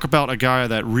 Talk about a guy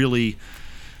that really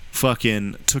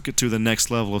fucking took it to the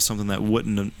next level of something that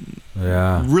wouldn't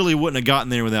have gotten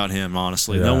there without him,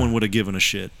 honestly. No one would have given a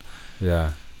shit.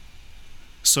 Yeah.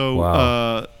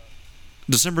 So,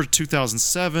 December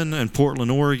 2007 in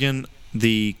Portland, Oregon,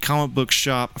 the comic book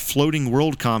shop Floating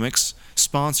World Comics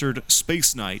sponsored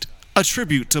Space Night, a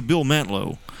tribute to Bill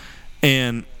Mantlo,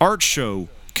 an art show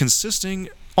consisting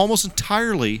almost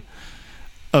entirely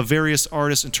of various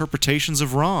artists' interpretations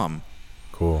of Rom.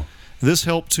 Cool. This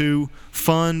helped to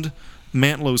fund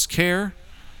Mantlo's care,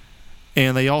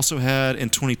 and they also had in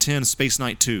 2010 Space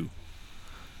Night 2.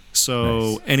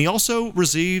 So, and he also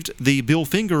received the Bill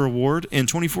Finger Award in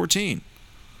 2014.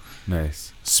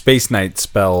 Nice. Space Night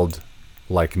spelled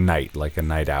like night, like a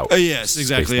night out. Yes,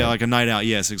 exactly. Yeah, like a night out.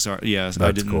 Yes, exactly. Yes,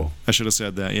 that's cool. I should have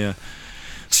said that. Yeah.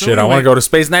 So shit, anyway, I want to go to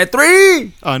Space Night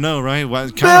 3. I know, right?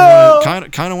 Well, kind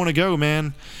of want to go,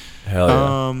 man. Hell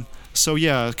yeah. So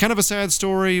yeah, kind of a sad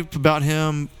story about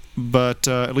him, but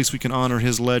at least we can honor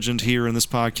his legend here in this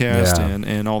podcast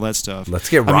and all that stuff. Let's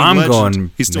get Rom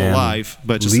going. He's still alive,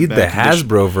 but just lead the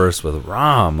Hasbro verse with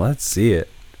Rom. Let's see it.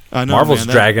 I know, Marvel's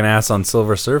man, dragging ass on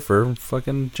Silver Surfer.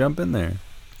 Fucking jump in there.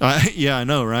 Yeah, I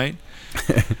know, right?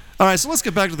 All right, so let's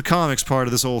get back to the comics part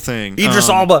of this whole thing. Idris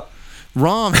Elba.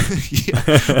 Rom's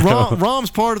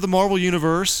part of the Marvel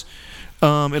Universe,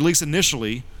 at least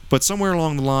initially. But somewhere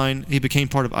along the line, he became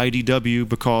part of IDW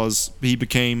because he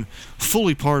became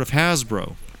fully part of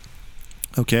Hasbro.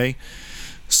 Okay?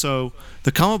 So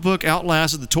the comic book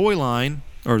outlasted the toy line,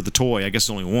 or the toy, I guess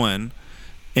only one.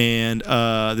 And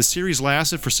the series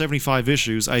lasted for 75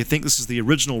 issues. I think this is the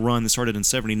original run that started in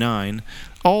 79,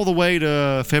 all the way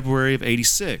to February of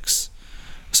 86.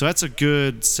 So that's a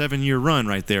good 7-year run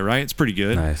right there, right? It's pretty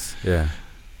good. Nice, yeah.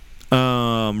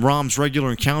 Rom's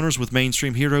regular encounters with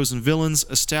mainstream heroes and villains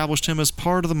established him as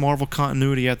part of the Marvel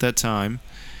continuity at that time,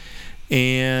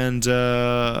 and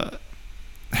Hasbro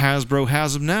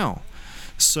has him now.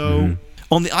 So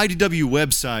on the IDW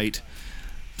website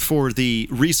for the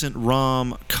recent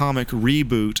Rom comic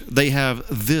reboot, they have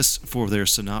this for their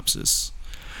synopsis.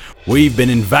 We've been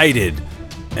invaded,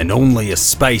 and only a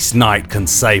space knight can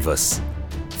save us.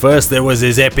 First there was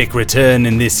his epic return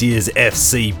in this year's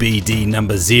FCBD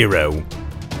number 0,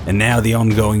 and now the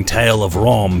ongoing tale of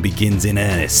Rom begins in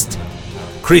earnest.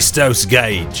 Christos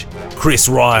Gage, Chris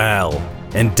Ryall,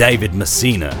 and David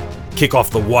Messina kick off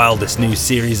the wildest new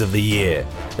series of the year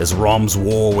as Rom's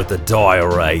war with the Dire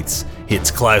Wraiths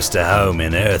hits close to home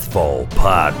in Earthfall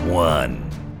Part 1.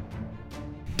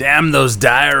 Damn those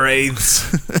Dire Wraiths.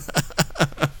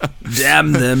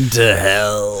 Damn them to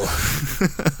hell.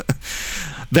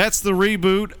 That's the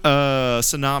reboot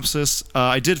synopsis.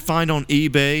 I did find on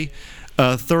eBay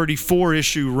a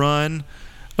 34-issue run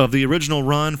of the original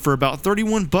run for about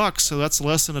 $31, so that's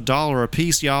less than $1 a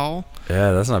piece, y'all.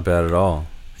 Yeah, that's not bad at all.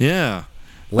 Yeah.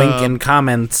 Link in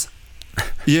comments.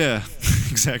 Yeah,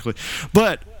 exactly.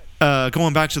 But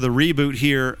going back to the reboot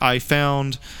here, I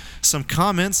found some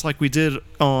comments like we did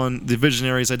on the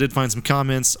Visionaries. I did find some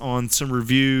comments on some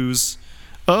reviews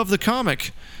of the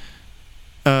comic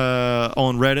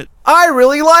on Reddit. I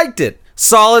really liked it.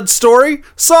 Solid story,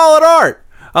 solid art.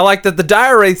 I like that the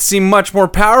Dire Wraiths seem much more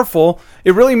powerful.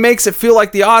 It really makes it feel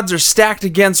like the odds are stacked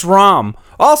against Rom.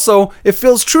 Also, it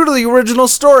feels true to the original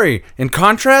story. In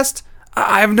contrast,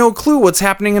 I have no clue what's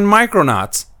happening in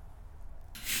Micronauts.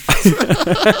 You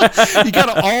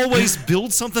gotta always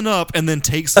build something up and then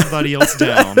take somebody else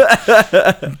down.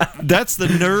 That's the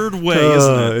nerd way,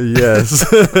 isn't it? Yes.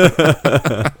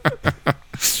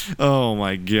 Oh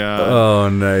my god. Oh,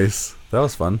 nice. That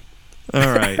was fun. All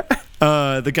right.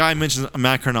 The guy mentions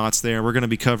Micronauts there. We're going to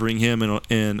be covering him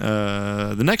in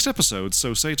the next episode,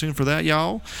 so stay tuned for that,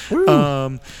 y'all.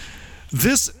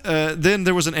 Then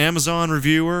there was an Amazon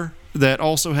reviewer that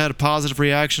also had a positive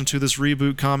reaction to this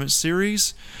reboot comic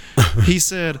series. He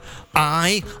said,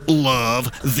 I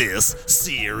love this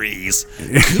series.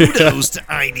 Kudos to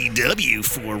IDW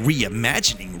for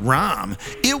reimagining ROM.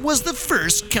 It was the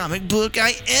first comic book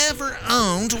I ever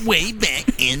owned way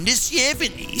back in the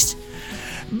 70s.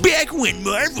 Back when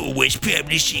Marvel was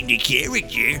publishing the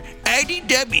character,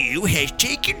 IDW has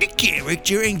taken the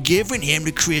character and given him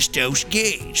to Christos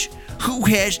Gage, who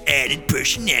has added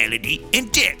personality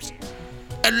and depth,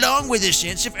 along with a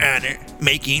sense of honor,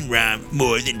 making Rom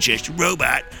more than just a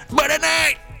robot, but a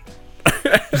knight.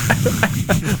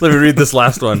 Let me read this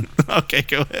last one. okay,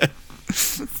 go ahead.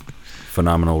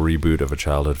 Phenomenal reboot of a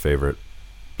childhood favorite.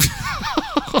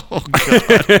 Oh,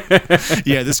 God.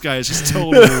 Yeah, this guy is just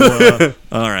total.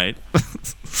 All right.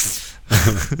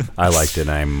 I liked it,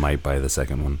 and I might buy the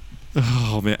second one.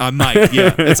 Oh, man. I might,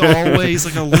 yeah. It's always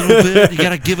like a little bit. You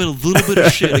got to give it a little bit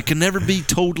of shit. It can never be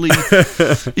totally.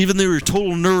 Even though you're a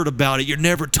total nerd about it, you're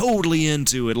never totally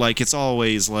into it. Like, it's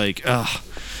always like,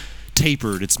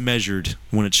 tapered. It's measured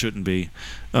when it shouldn't be.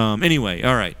 Anyway,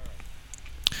 all right.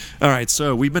 All right,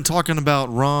 so we've been talking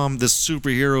about Rom, this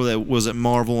superhero that was at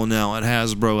Marvel and now at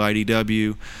Hasbro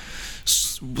IDW.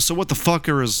 So what the fuck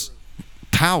are his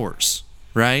powers,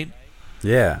 right?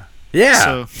 Yeah.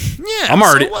 Yeah. So, yeah. I'm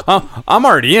already so I'm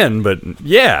already in, but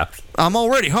yeah. I'm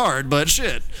already hard, but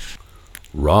shit.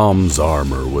 Rom's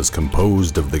armor was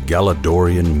composed of the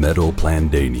Galadorian metal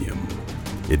Plandanium.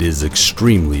 It is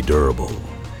extremely durable,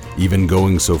 even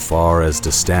going so far as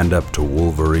to stand up to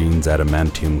Wolverine's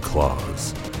adamantium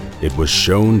claws. It was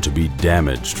shown to be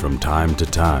damaged from time to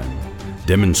time,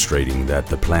 demonstrating that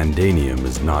the Plandanium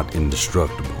is not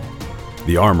indestructible.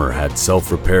 The armor had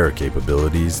self-repair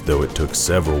capabilities, though it took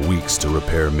several weeks to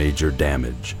repair major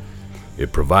damage.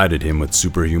 It provided him with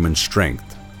superhuman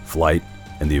strength, flight,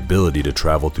 and the ability to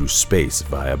travel through space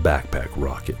via backpack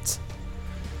rockets.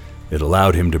 It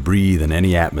allowed him to breathe in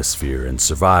any atmosphere and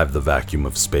survive the vacuum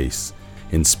of space.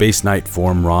 In Space Knight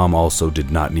form, Rom also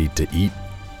did not need to eat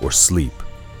or sleep.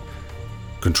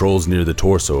 Controls near the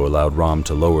torso allowed Rom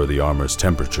to lower the armor's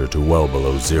temperature to well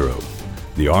below zero.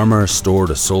 The armor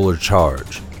stored a solar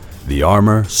charge.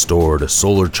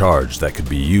 That could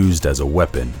be used as a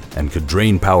weapon and could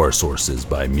drain power sources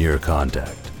by mere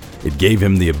contact. It gave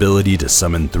him the ability to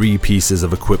summon 3 pieces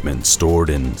of equipment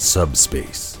stored in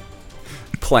subspace.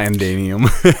 Plandanium.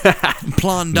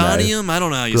 Plandanium? I don't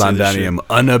know how you say this shit. Plandanium.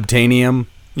 Unobtainium.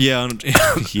 Yeah.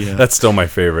 Yeah. That's still my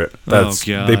favorite. That's,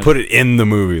 God. They put it in the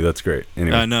movie. That's great.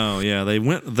 Anyway. I know. Yeah, they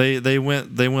went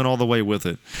all the way with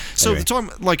it. So Okay.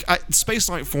 talking like Space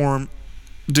Knight form,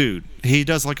 dude, he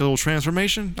does like a little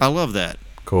transformation. I love that.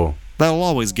 Cool. That'll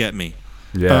always get me.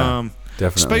 Yeah.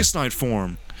 Definitely. Space Knight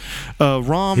form.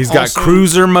 Rom. He's got also,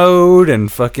 cruiser mode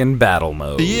and fucking battle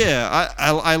mode. Yeah,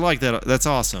 I like that. That's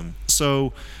awesome.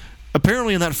 So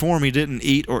apparently in that form he didn't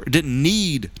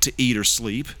need to eat or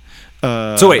sleep.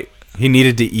 So wait, he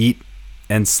needed to eat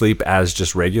and sleep as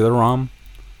just regular Rom?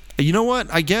 You know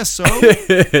what? I guess so.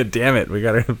 Damn it, we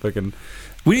gotta fucking.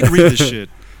 We need to read this shit.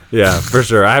 Yeah, for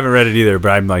sure. I haven't read it either, but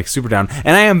I'm like super down,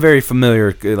 and I am very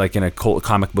familiar, like in a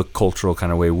comic book cultural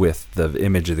kind of way, with the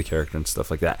image of the character and stuff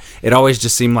like that. It always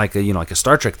just seemed like like a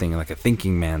Star Trek thing, like a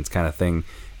thinking man's kind of thing.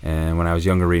 And when I was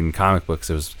younger reading comic books,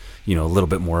 it was a little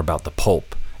bit more about the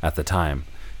pulp at the time.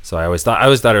 So I always thought it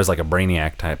was like a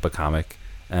Brainiac type of comic.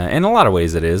 In a lot of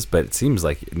ways it is, but it seems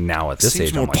like now at this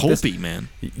age, more I'm like, pulpy, man.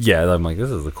 Yeah, I'm like, this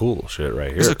is the cool shit right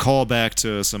here. It's a callback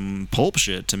to some pulp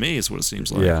shit to me, is what it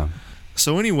seems like. Yeah.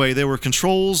 So anyway, there were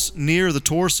controls near the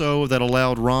torso that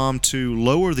allowed Rom to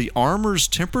lower the armor's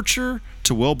temperature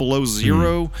to well below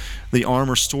zero. The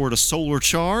armor stored a solar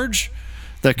charge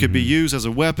that could be used as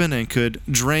a weapon and could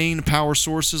drain power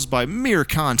sources by mere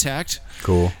contact.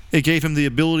 Cool. It gave him the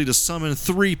ability to summon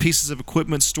 3 pieces of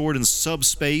equipment stored in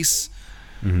subspace.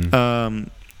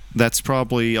 That's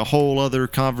probably a whole other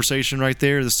conversation right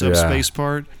there, the subspace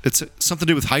part. It's something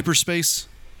to do with hyperspace.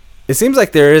 It seems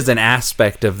like there is an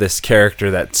aspect of this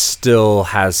character that still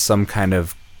has some kind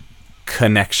of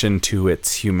connection to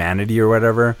its humanity or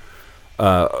whatever.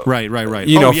 Right.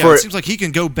 It seems like he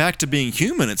can go back to being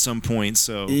human at some point.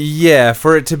 So yeah,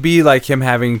 for it to be like him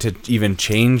having to even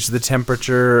change the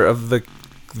temperature of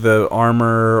the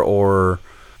armor or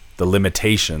the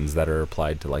limitations that are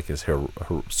applied to like his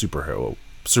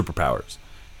superpowers.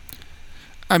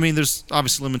 I mean, there's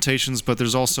obviously limitations, but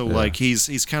there's also like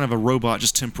he's kind of a robot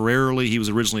just temporarily. He was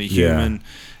originally a human,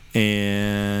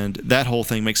 and that whole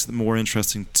thing makes it more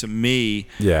interesting to me.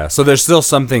 Yeah, so there's still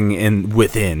something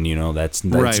within, that's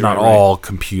not all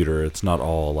computer. It's not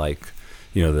all like,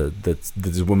 that's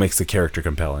what makes the character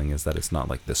compelling is that it's not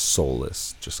like this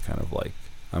soulless, just kind of like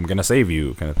I'm gonna save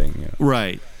you, kind of thing. You know?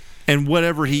 Right. And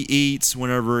whatever he eats,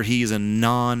 whenever he's a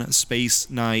non-Space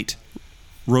Knight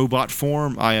robot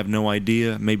form, I have no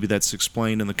idea. Maybe that's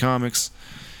explained in the comics.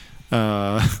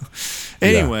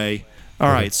 Anyway,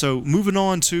 all right. So moving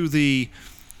on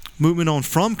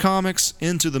from comics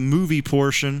into the movie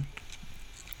portion.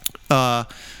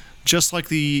 Just like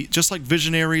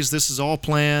Visionaries, this is all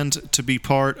planned to be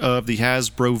part of the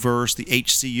Hasbroverse, the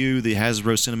HCU, the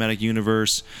Hasbro Cinematic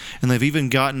Universe, and they've even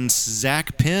gotten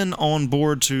Zach Penn on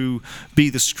board to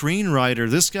be the screenwriter.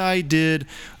 This guy did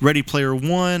Ready Player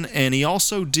One, and he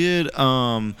also did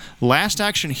Last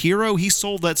Action Hero. He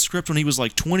sold that script when he was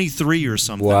like 23 or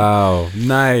something. Wow,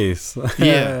 nice.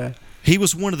 Yeah, he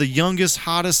was one of the youngest,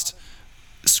 hottest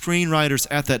screenwriters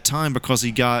at that time because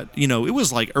he got, it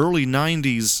was like early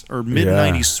 90s or mid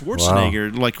 90s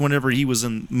Schwarzenegger, like whenever he was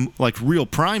in like real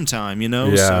prime time,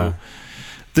 So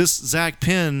this Zach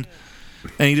Penn,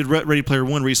 and he did Ready Player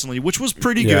One recently, which was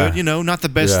pretty good, not the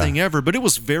best thing ever, but it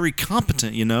was very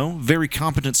competent, very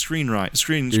competent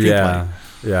screenplay.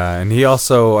 Yeah, and he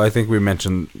also, I think we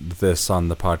mentioned this on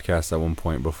the podcast at one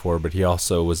point before, but he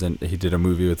also he did a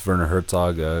movie with Werner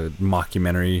Herzog, a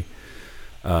mockumentary,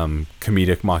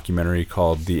 comedic mockumentary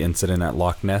called The Incident at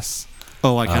Loch Ness.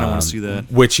 Oh, I kind of want to see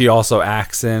that. Which he also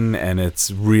acts in, and it's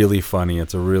really funny.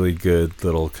 It's a really good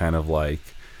little kind of like,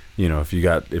 if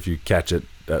you catch it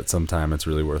at some time, it's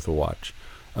really worth a watch.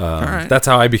 All right. That's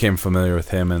how I became familiar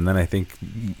with him, and then I think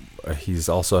he's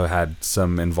also had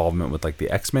some involvement with like the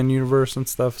X-Men universe and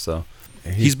stuff. So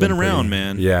he's been around,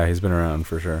 man. Yeah, he's been around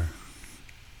for sure.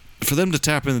 For them to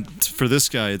tap in for this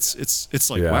guy, it's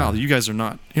like, wow, you guys you're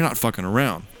not fucking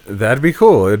around. That'd be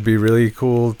cool. It'd be really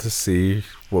cool to see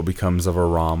what becomes of a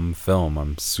ROM film.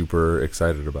 I'm super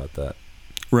excited about that.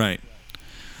 Right.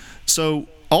 So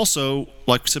also,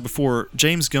 like we said before,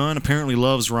 James Gunn apparently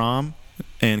loves ROM,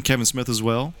 and Kevin Smith as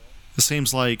well. It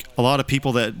seems like a lot of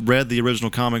people that read the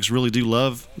original comics really do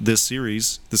love this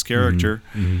series, this character,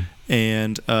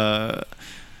 and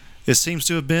it seems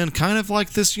to have been kind of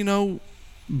like this,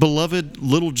 beloved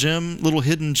little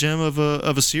hidden gem of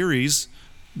a series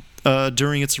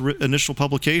during its initial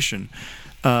publication.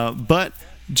 But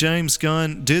James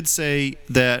Gunn did say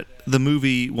that the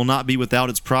movie will not be without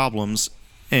its problems.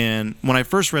 And when I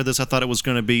first read this, I thought it was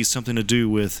going to be something to do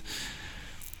with,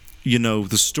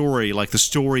 the story, like the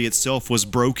story itself was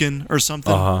broken or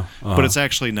something. But it's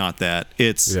actually not that.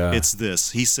 It's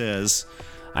this. He says,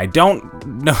 I don't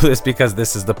know this because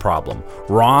this is the problem.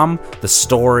 ROM, the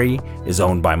story, is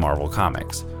owned by Marvel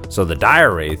Comics. So the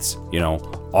Dire Wraiths,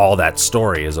 all that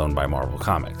story is owned by Marvel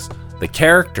Comics. The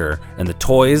character and the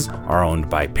toys are owned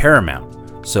by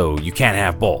Paramount. So you can't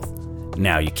have both.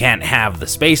 Now, you can't have the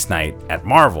Space Knight at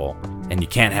Marvel, and you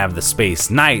can't have the Space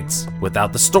Knights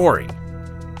without the story.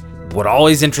 What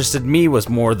always interested me was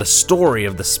more the story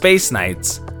of the Space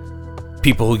Knights,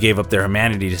 people who gave up their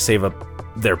humanity to save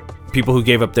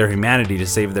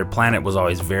their planet was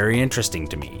always very interesting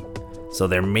to me. So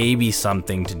there may be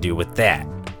something to do with that,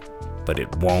 but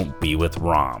it won't be with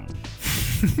ROM.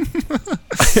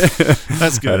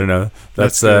 That's good. I don't know.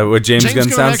 That's what James Gunn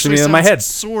sounds to me in my head.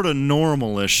 Sort of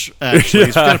normalish, actually.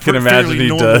 He's got a fairly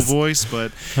normal voice,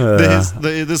 but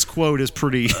this quote is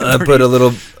pretty. I put a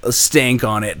little stank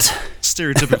on it.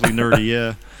 Stereotypically nerdy,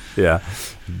 yeah. Yeah,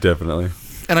 definitely.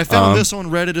 And I found this on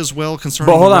Reddit as well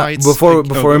concerning but hold the on, rights. before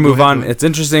we move ahead, on, it's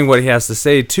interesting what he has to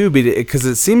say too, because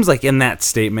it seems like in that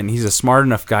statement he's a smart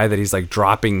enough guy that he's like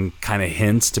dropping kind of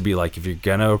hints to be like, if you're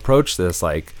gonna approach this,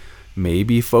 like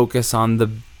maybe focus on the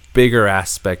bigger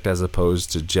aspect as opposed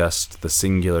to just the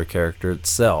singular character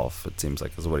itself. It seems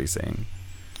like is what he's saying.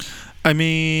 I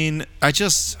mean,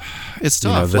 it's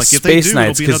tough. The like if they do,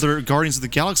 Knights, it'll be another Guardians of the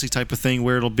Galaxy type of thing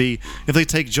where it'll be, if they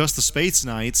take just the Space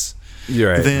Knights,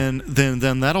 you're right. Then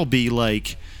that'll be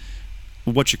like,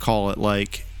 what you call it,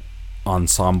 like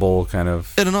ensemble kind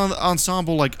of. And an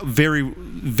ensemble, like very,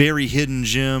 very hidden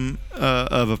gem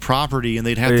of a property, and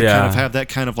they'd have to kind of have that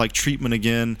kind of like treatment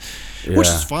again, which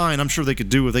is fine. I'm sure they could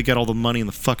do it. They got all the money in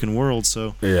the fucking world,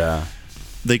 so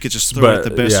they could just throw out the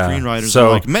best screenwriters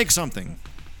and like make something.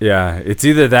 Yeah, it's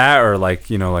either that or like,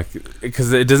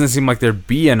 because it doesn't seem like there'd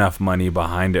be enough money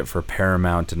behind it for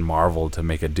Paramount and Marvel to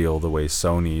make a deal the way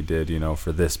Sony did,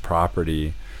 for this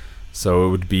property. So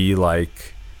it would be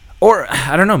like, or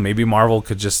I don't know, maybe Marvel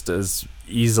could just as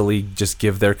easily just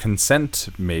give their consent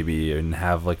maybe and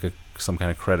have like some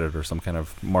kind of credit or some kind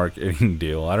of marketing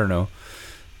deal. I don't know.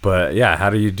 But yeah,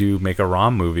 how do you make a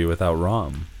ROM movie without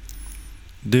ROM?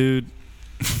 Dude,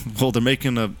 well, they're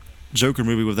making a Joker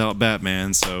movie without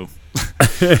Batman, so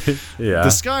the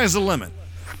sky is the limit.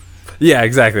 Yeah,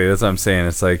 exactly. That's what I'm saying.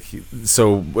 It's like,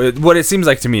 so what it seems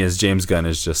like to me is James Gunn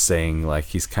is just saying, like,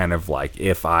 he's kind of like,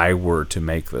 if I were to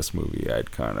make this movie,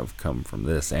 I'd kind of come from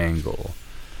this angle.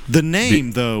 The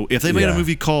name, though, if they made Yeah. a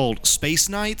movie called Space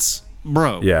Knights,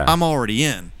 bro, Yeah. I'm already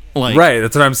in. Like, Right,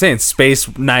 that's what I'm saying.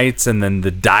 Space Knights, and then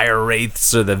the Dire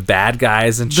Wraiths are the bad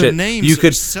guys and the shit. name You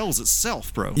could sells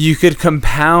itself, bro. you could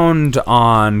compound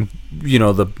on, you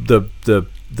know,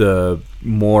 the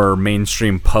more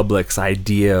mainstream public's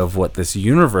idea of what this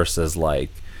universe is like,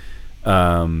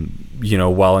 you know,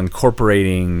 while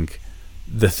incorporating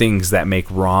the things that make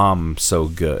ROM so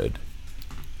good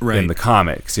in the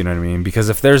comics. You know what I mean? Because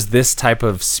if there's this type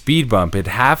of speed bump, you'd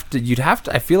have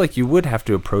to. I feel like you would have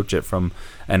to approach it from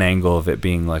an angle of it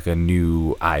being like a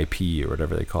new IP or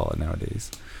whatever they call it nowadays,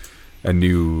 a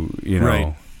new, you know,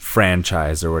 Right.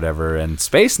 franchise or whatever. And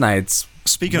Space Knights.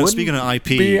 Speaking of IP,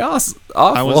 be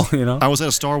awful, you know. I was at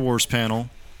a Star Wars panel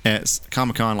at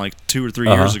Comic-Con like 2 or 3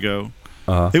 years ago.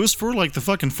 It was for like the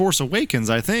fucking Force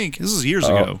Awakens, I think. This is years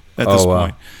ago at this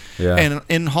point. Yeah. And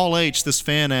in Hall H, this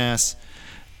fan asked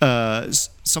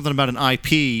something about an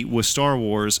IP with Star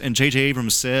Wars, and J.J.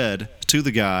 Abrams said to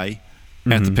the guy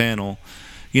at the panel,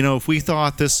 you know, if we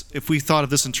thought of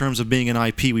this in terms of being an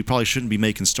IP, we probably shouldn't be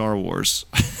making Star Wars.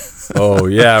 Oh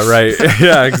yeah, right.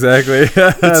 Yeah, exactly.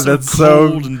 It's That's so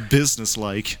cold and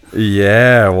businesslike.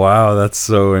 Yeah, wow, that's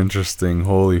so interesting.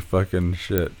 Holy fucking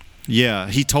shit. Yeah,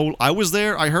 I was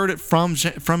there. I heard it from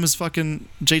his fucking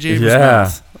J.J. Abrams Yeah.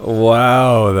 mouth.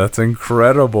 Wow, that's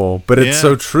incredible. But it's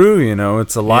so true, you know.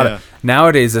 It's a lot of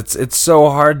nowadays. It's so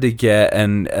hard to get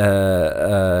an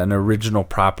original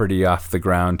property off the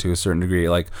ground to a certain degree.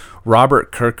 Like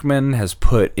Robert Kirkman has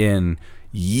put in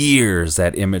years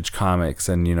at Image Comics,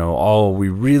 and you know, all we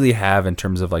really have in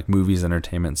terms of like movies,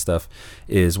 entertainment stuff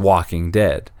is Walking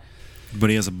Dead. But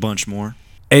he has a bunch more.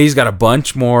 And he's got a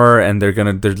bunch more, and they're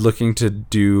looking to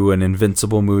do an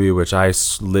Invincible movie, which I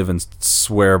live and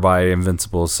swear by.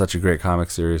 Invincible is such a great comic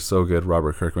series, so good,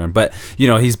 Robert Kirkman. But you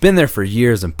know, he's been there for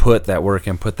years and put that work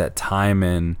and put that time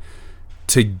in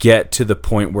to get to the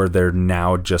point where they're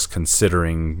now just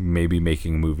considering maybe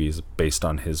making movies based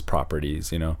on his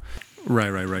properties. You know. Right.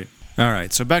 All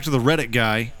right, so back to the Reddit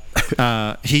guy.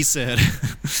 He said,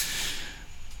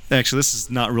 actually, this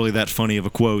is not really that funny of a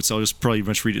quote, so I'll just pretty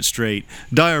much read it straight.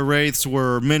 Dire Wraiths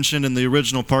were mentioned in the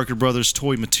original Parker Brothers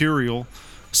toy material,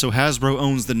 so Hasbro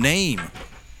owns the name.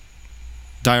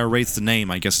 Dire Wraiths, the name,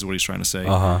 I guess is what he's trying to say.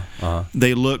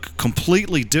 They look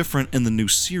completely different in the new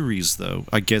series, though.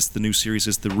 I guess the new series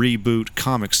is the reboot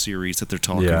comic series that they're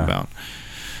talking about.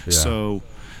 Yeah. So,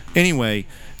 anyway,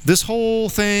 this whole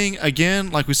thing, again,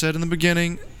 like we said in the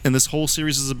beginning, and this whole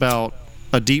series is about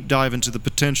a deep dive into the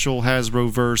potential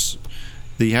Hasbro-verse,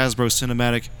 the Hasbro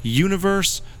Cinematic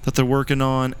Universe that they're working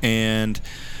on, and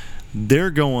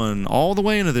they're going all the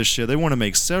way into this shit. They want to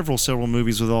make several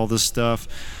movies with all this stuff.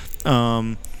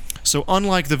 So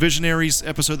unlike the Visionaries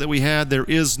episode that we had, there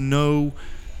is no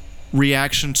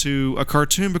reaction to a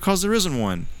cartoon because there isn't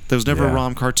one. There was never a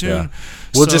ROM cartoon.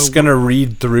 Yeah. We're just going to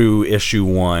read through issue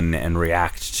 1 and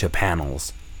react to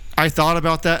panels. I thought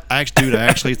about that. I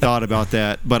actually thought about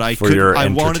that, but I For couldn't. your I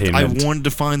entertainment. wanted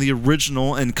to find the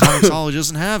original, and Comixology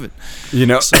doesn't have it. You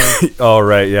know, So, all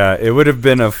right, yeah. It would have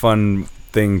been a fun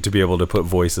thing to be able to put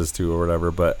voices to or whatever,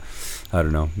 but I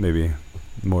don't know. Maybe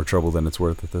more trouble than it's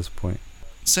worth at this point.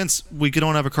 since we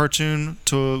don't have a cartoon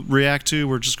to react to,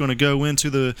 we're just going to go into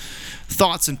the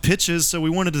thoughts and pitches. So we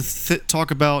wanted to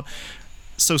talk about.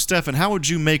 So, Stefan, how would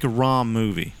you make a ROM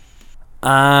movie?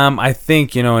 I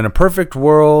think, in a perfect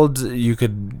world, you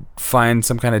could find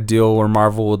some kind of deal where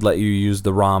Marvel would let you use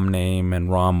the ROM name,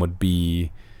 and ROM would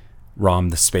be ROM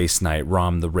the Space Knight,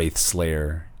 ROM the Wraith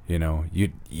Slayer.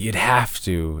 You'd have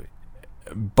to.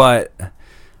 But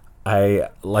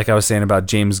like I was saying about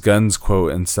James Gunn's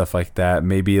quote and stuff like that,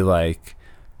 maybe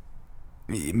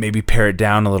pare it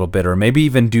down a little bit, or maybe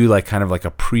even do kind of a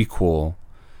prequel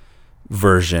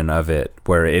version of it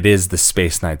where it is the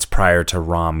Space Knights prior to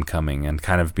ROM coming, and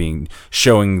kind of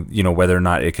showing whether or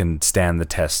not it can stand the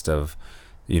test of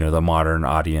the modern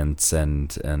audience,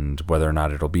 and whether or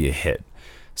not it'll be a hit.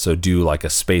 So do a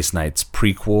Space Knights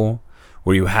prequel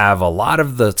where you have a lot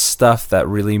of the stuff that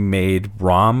really made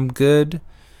ROM good,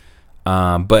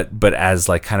 but as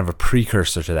kind of a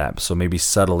precursor to that. So maybe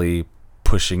subtly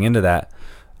pushing into that,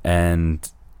 and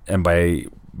by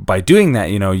doing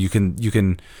that, you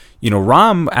can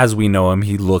ROM as we know him,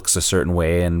 he looks a certain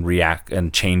way and react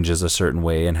and changes a certain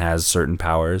way and has certain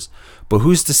powers. But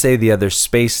who's to say the other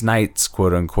Space Knights,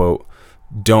 quote unquote,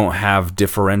 don't have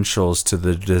differentials to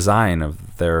the design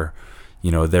of their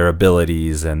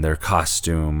abilities and their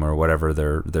costume or whatever,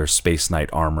 their Space Knight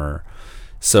armor.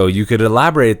 So you could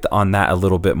elaborate on that a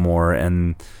little bit more,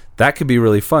 and that could be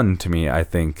really fun to me, I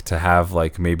think, to have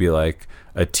like maybe like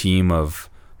a team of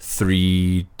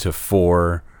 3 to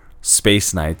 4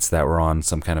 space knights that were on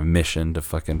some kind of mission to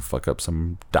fucking fuck up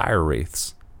some dire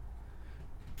wraiths.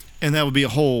 And that would be a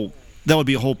whole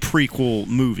prequel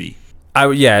movie.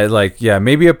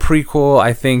 Maybe a prequel.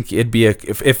 I think it'd be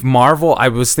if Marvel, I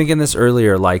was thinking this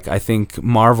earlier, like I think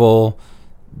Marvel,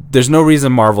 there's no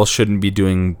reason Marvel shouldn't be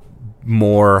doing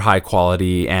more high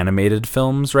quality animated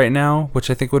films right now, which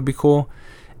I think would be cool.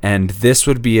 And this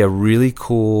would be a really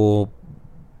cool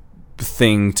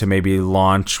thing to maybe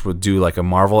launch, would do like a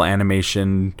Marvel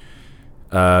animation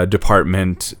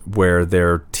department where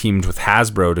they're teamed with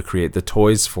Hasbro to create the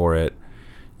toys for it.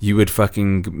 You would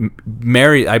fucking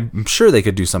marry, I'm sure they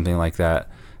could do something like that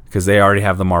because they already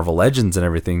have the Marvel Legends and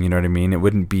everything, you know what I mean? It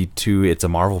wouldn't be it's a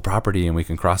Marvel property and we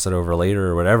can cross it over later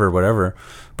or whatever.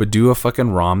 But do a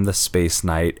fucking Rom the Space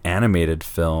Knight animated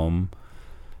film.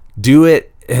 Do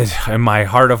it in my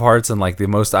heart of hearts in like the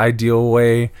most ideal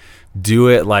way. Do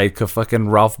it like a fucking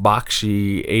Ralph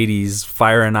Bakshi 80s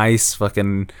Fire and Ice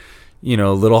fucking, you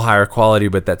know, a little higher quality,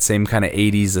 but that same kind of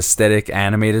 80s aesthetic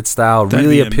animated style.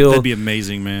 That'd be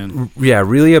amazing, man. Yeah,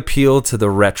 really appeal to the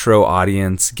retro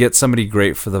audience. Get somebody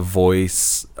great for the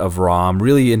voice of Rom.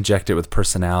 Really inject it with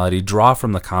personality. Draw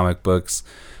from the comic books.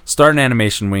 Start an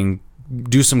animation wing.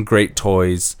 Do some great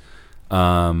toys.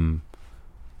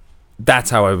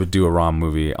 That's how I would do a ROM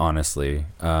movie, honestly.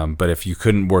 But if you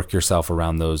couldn't work yourself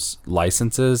around those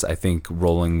licenses, I think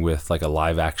rolling with like a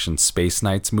live action Space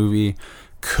Knights movie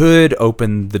could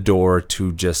open the door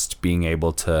to just being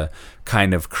able to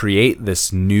kind of create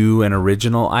this new and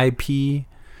original IP,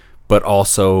 but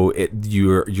also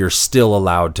you're still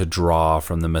allowed to draw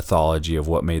from the mythology of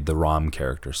what made the ROM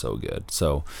character so good.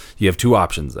 So you have two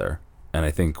options there, and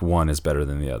I think one is better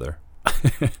than the other.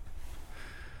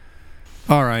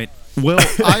 All right. Well,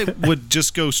 I would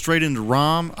just go straight into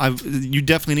ROM. You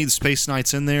definitely need the Space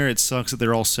Knights in there. It sucks that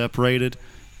they're all separated.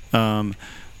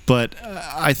 But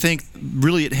I think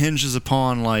really it hinges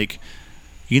upon, like,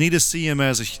 you need to see him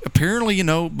as apparently, you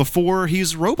know, before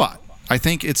he's a robot. I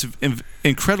think it's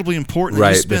incredibly important that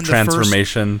you spend the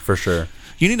transformation for sure.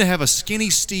 You need to have a Skinny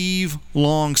Steve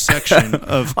long section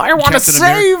of I want to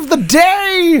save the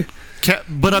day.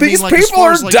 But I These mean, like, people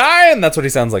are dying. That's what he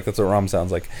sounds like. That's what Rom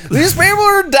sounds like. These people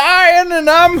are dying, and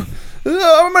I'm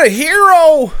a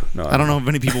hero. No, I don't know if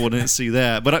many people wouldn't see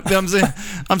that, but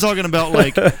I'm talking about,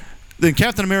 like, in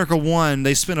Captain America 1,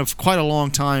 they spent quite a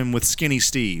long time with Skinny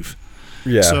Steve.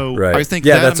 Yeah, so right. I think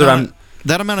that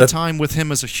amount of time with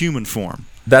him as a human form.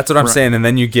 That's what I'm saying. And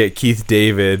then you get Keith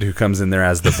David, who comes in there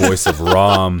as the voice of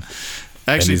Rom.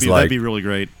 Actually, that'd be really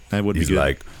great. That would be good. He's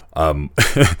like,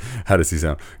 how does he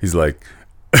sound? He's like,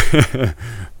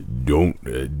 don't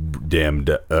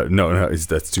no,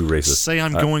 that's too racist. Say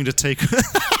I'm going to take.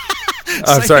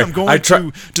 I'm sorry. I'm going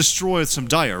to destroy some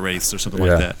dire wraiths or something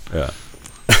like that. Yeah.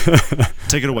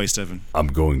 Take it away, Stephen. I'm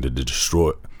going to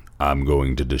destroy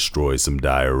some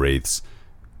dire wraiths.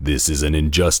 This is an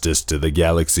injustice to the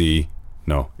galaxy.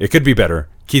 No, it could be better.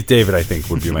 Keith David, I think,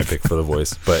 would be my pick for the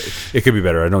voice, but it could be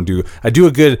better. I do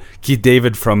a good Keith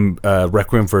David from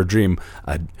Requiem for a Dream.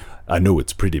 I know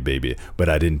it's pretty, baby, but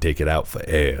I didn't take it out for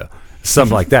air.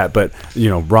 Something like that. But, you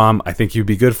know, Rom, I think he'd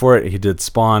be good for it. He did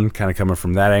Spawn, kind of coming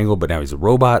from that angle, but now he's a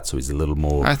robot, so he's a little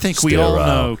more I think we all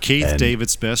know Keith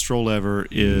David's best role ever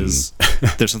is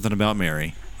There's Something About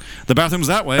Mary. The bathroom's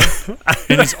that way,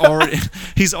 and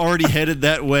he's already headed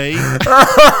that way.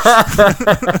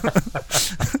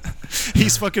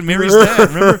 He's fucking Mary's dad,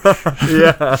 remember?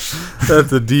 Yeah,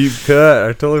 that's a deep cut.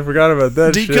 I totally forgot about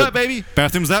that. Deep cut, baby.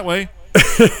 Bathroom's that way.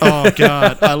 Oh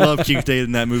God, I love Keith David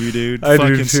in that movie, dude. I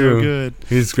fucking do too. So good.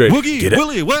 He's great. Woogie,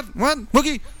 Willie, what?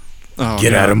 Woogie. Oh,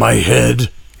 Get out of my head.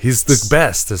 He's the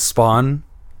best. As Spawn.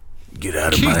 Get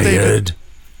out of my head.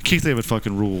 Keith David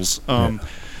fucking rules.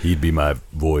 He'd be my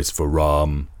voice for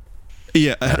Rom.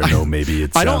 Yeah, I don't know. Maybe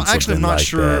it's. I'm not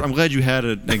sure. That. I'm glad you had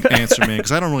an answer, man,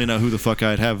 because I don't really know who the fuck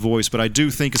I'd have voice, but I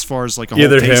do think as far as like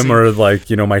either him or,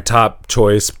 like, you know, my top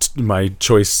choice, pretty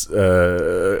much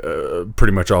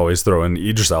always throw in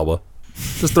Idris Elba.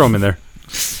 Just throw him in there.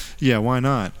 Yeah, why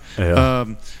not?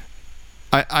 Yeah.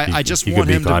 I just want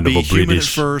him to be human at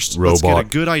first. Let's get a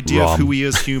good idea of who he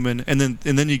is human, and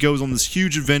then he goes on this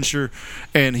huge adventure,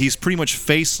 and he's pretty much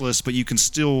faceless, but you can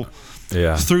still,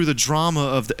 through the drama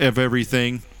of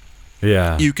everything,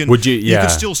 you can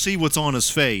still see what's on his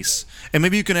face, and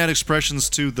maybe you can add expressions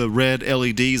to the red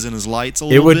LEDs in his lights a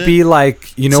little bit. It would be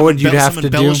like, you know what you'd have to do?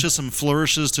 Some embellishes, some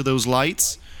flourishes to those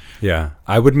lights. Yeah,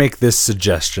 I would make this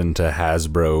suggestion to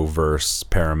Hasbro versus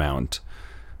Paramount,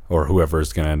 or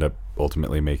whoever's going to end up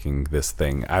ultimately making this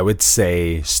thing. I would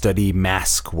say study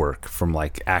mask work from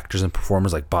like actors and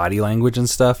performers, like body language and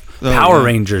stuff. Power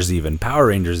Rangers even.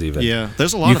 Yeah,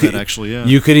 there's a lot of that actually. Yeah,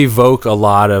 you could evoke a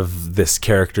lot of this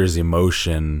character's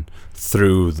emotion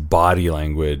through the body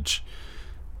language,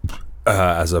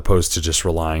 as opposed to just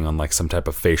relying on like some type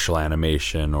of facial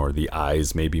animation or the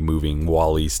eyes maybe moving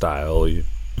Wall-E style.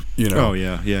 You know,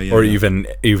 or even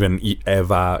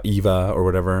Eva or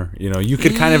whatever. You know, you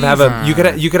could kind of have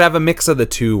you could have a mix of the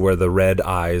two, where the red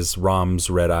eyes, Rom's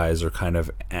red eyes, are kind of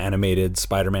animated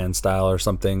Spider-Man style or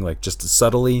something, like just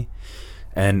subtly,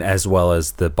 and as well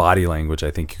as the body language.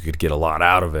 I think you could get a lot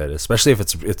out of it, especially if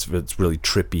it's really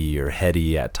trippy or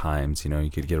heady at times. You know,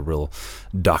 you could get a real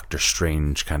Doctor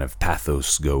Strange kind of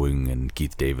pathos going, and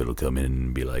Keith David will come in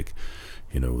and be like,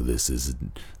 you know, this is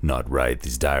not right.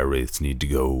 These dire wraiths need to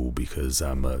go because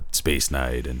I'm a space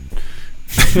knight, and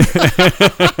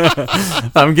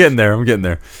I'm getting there.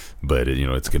 But you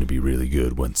know, it's going to be really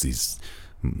good once these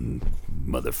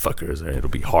motherfuckers. It'll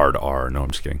be hard R. No,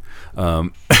 I'm just kidding.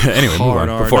 Anyway, move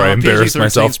on before I embarrass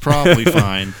myself. Probably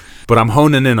fine. But I'm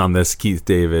honing in on this Keith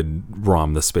David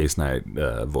Rom the Space Knight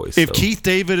voice. If Keith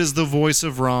David is the voice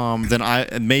of Rom, then I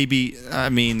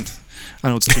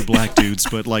know it's two black dudes,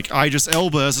 but like Idris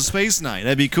Elba as a space knight,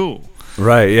 that'd be cool.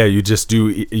 Right? Yeah, you just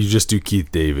do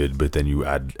Keith David, but then you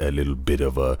add a little bit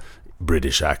of a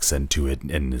British accent to it,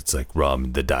 and it's like,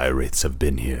 Rom, the dire wraiths have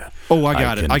been here. Oh, I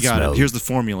got it. Here's the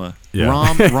formula. Yeah.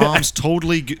 Rom's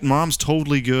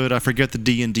totally good. I forget the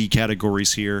D&D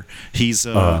categories here.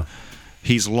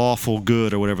 He's lawful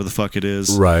good or whatever the fuck it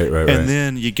is. Right. And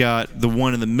then you got the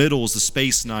one in the middle is the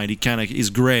space knight. He kind of is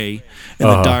gray, and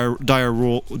the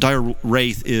dire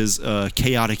wraith is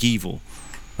chaotic evil.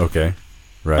 Okay.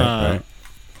 Right.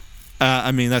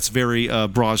 I mean, that's very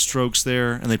broad strokes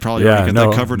there, and they probably already got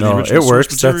that covered in the original it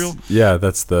works. source material.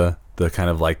 That's the kind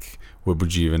of like, what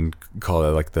would you even call it?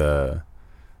 Like the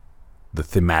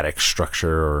thematic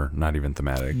structure, or not even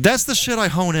thematic. That's the shit I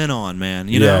hone in on, man.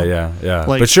 You know? Yeah.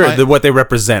 Like, but sure, what they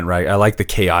represent, right? I like the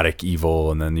chaotic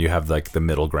evil, and then you have like the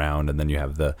middle ground, and then you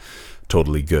have the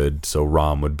totally good. So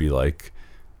Rom would be like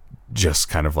just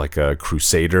kind of like a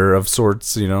crusader of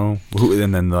sorts, you know,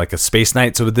 and then like a space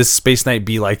knight. So would this space knight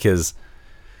be like his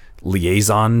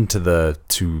liaison to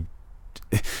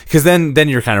because then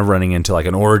you're kind of running into like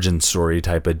an origin story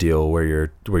type of deal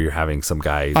where you're having some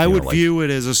guy. I would view it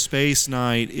as a space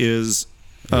knight is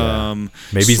maybe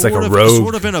he's like a rogue,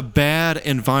 sort of in a bad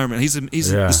environment.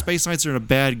 The space knights are in a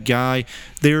bad guy.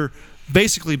 They're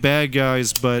basically bad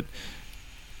guys, but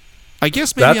I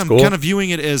guess maybe I'm kind of viewing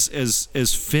it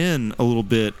as Finn a little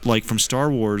bit, like from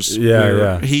Star Wars.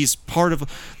 Yeah. He's part of.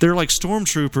 They're like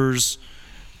stormtroopers,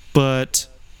 but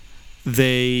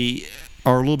they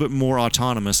are a little bit more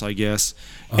autonomous, I guess.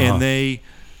 And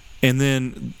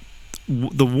then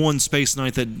the one space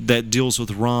knight that deals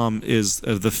with Rom is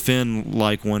the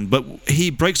Finn-like one, but he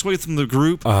breaks away from the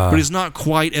group, but he's not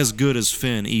quite as good as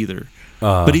Finn either.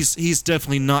 But he's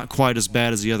definitely not quite as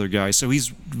bad as the other guy, so he's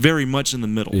very much in the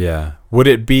middle. Yeah. Would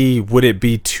it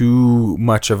be too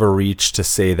much of a reach to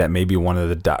say that maybe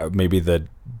the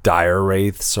dire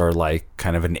wraiths are like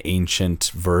kind of an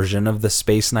ancient version of the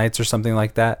space knights or something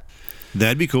like that?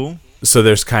 That'd be cool. So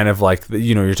there's kind of like,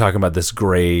 you know, you're talking about this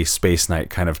gray space knight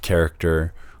kind of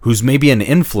character who's maybe an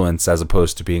influence as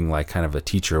opposed to being like kind of a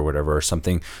teacher or whatever, or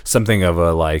something of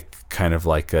a like kind of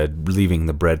like a leaving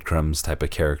the breadcrumbs type of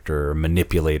character, or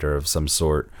manipulator of some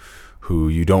sort, who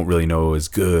you don't really know is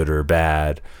good or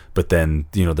bad. But then,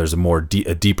 you know, there's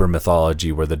a deeper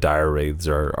mythology where the dire wraiths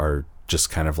are just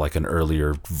kind of like an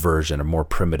earlier version, a more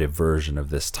primitive version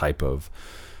of this type of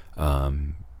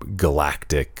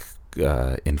galactic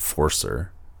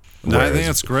enforcer. No, I think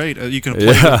that's great. You can play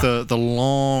with the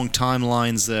long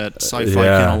timelines that sci-fi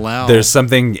can allow. There's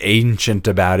something ancient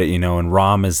about it, you know, and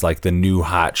Rom is like the new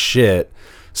hot shit,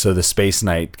 so the Space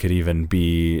Knight could even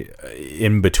be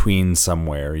in between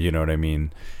somewhere, you know what I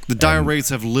mean? The dire wraiths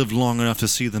have lived long enough to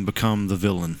see them become the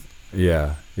villain.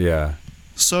 Yeah.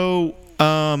 So,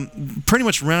 pretty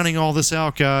much rounding all this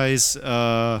out, guys,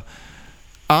 the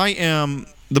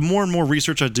more and more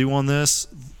research I do on this,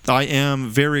 I am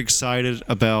very excited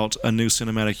about a new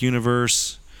cinematic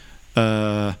universe,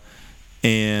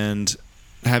 and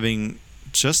having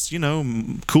just, you know,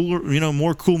 cooler, you know,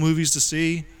 more cool movies to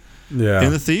see in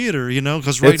the theater, you know,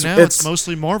 because right now it's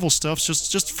mostly Marvel stuff,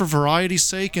 just for variety's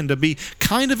sake, and to be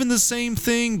kind of in the same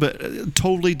thing but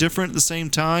totally different at the same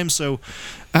time. So,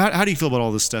 how do you feel about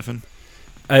all this, Stefan?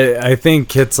 I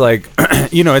think it's like,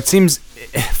 you know, it seems,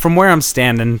 from where I'm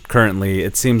standing currently,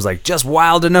 it seems like just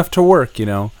wild enough to work, you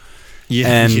know? Yeah.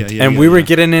 And we were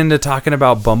getting into talking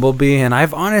about Bumblebee, and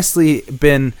I've honestly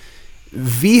been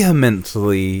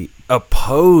vehemently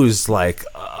opposed, like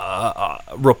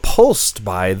repulsed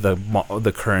by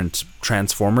the current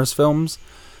Transformers films.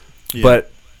 Yeah.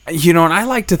 But you know, and I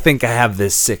like to think I have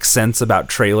this sixth sense about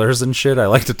trailers and shit. I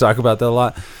like to talk about that a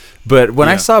lot. But when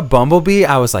I saw Bumblebee,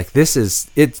 I was like,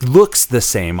 it looks the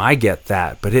same. I get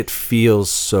that, but it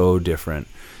feels so different.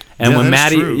 And when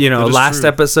Maddie, you know, last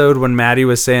episode when Maddie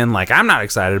was saying like, I'm not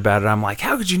excited about it, I'm like,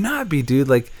 how could you not be, dude?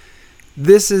 Like,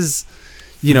 this is,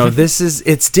 you know,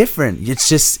 it's different. It's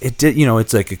just, you know,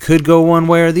 it's like it could go one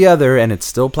way or the other, and it's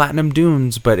still Platinum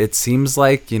Dunes, but it seems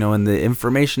like, you know, in the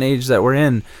information age that we're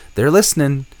in, they're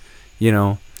listening, you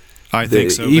know. I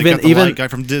think so. Even the guy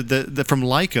from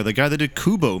Laika, the guy that did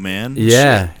Kubo, man.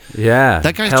 Yeah, Shit. yeah.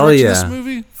 That guy's directing this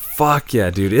movie. Fuck yeah,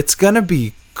 dude! It's gonna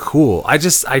be cool. I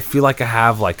feel like I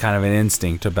have like kind of an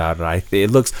instinct about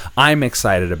it. I'm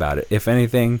excited about it. If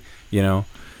anything, you know.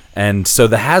 And so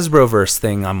the Hasbroverse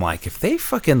thing, I'm like, if they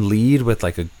fucking lead with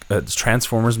like a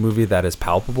Transformers movie that is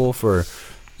palpable for,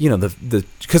 you know,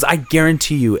 because I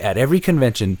guarantee you at every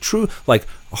convention, true, like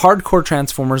hardcore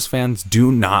Transformers fans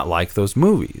do not like those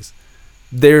movies.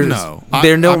 They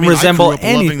don't resemble I grew up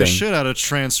anything. Loving the shit out of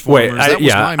Transformers.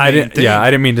 Wait, I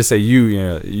didn't mean to say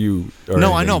you.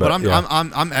 No, I know, but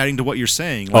I'm adding to what you're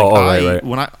saying. Like right.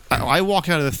 When I walk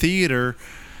out of the theater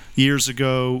years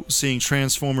ago seeing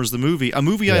Transformers the movie, a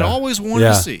movie I'd always wanted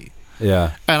to see.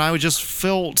 Yeah. And I just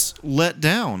felt let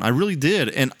down. I really did.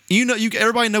 And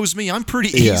everybody knows me. I'm pretty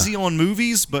easy on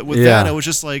movies, but with that I was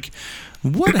just like,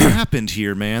 what happened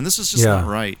here, man? This is just not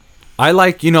right. I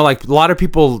like, you know, like a lot of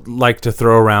people like to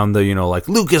throw around the, you know, like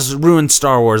Lucas ruined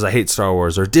Star Wars, I hate Star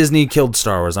Wars, or Disney killed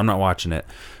Star Wars, I'm not watching it.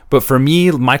 But for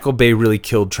me, Michael Bay really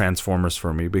killed Transformers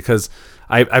for me, because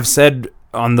I've said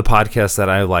on the podcast that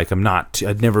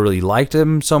I'd never really liked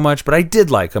him so much, but I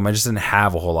did like him. I just didn't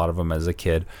have a whole lot of him as a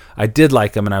kid. I did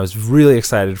like him, and I was really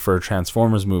excited for a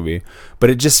Transformers movie, but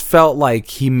it just felt like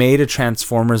he made a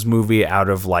Transformers movie out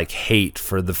of like hate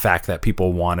for the fact that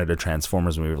people wanted a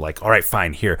Transformers movie. Like, all right,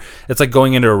 fine, here. It's like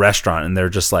going into a restaurant and they're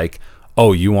just like,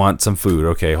 oh, you want some food?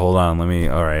 Okay, hold on. Let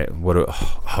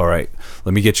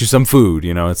me get you some food.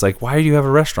 You know, it's like, why do you have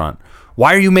a restaurant?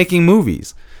 Why are you making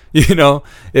movies? You know,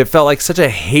 it felt like such a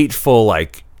hateful,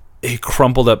 like, a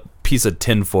crumpled up piece of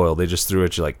tinfoil they just threw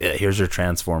at you, like, here's your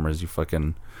Transformers, you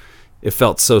fucking... It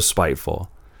felt so spiteful.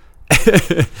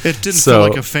 It didn't feel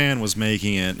like a fan was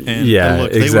making it. And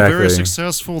look, they were very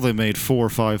successful. They made 4 or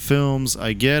 5 films.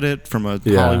 I get it from a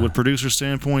Hollywood producer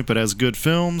standpoint, but as good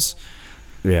films,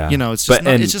 you know, it's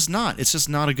just not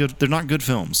a good... They're not good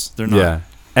films. They're not. Yeah.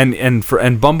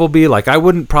 And Bumblebee, like, I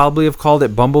wouldn't probably have called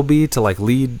it Bumblebee to like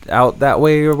lead out that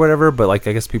way or whatever, but like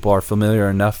I guess people are familiar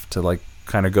enough to like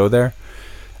kind of go there.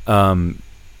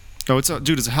 It's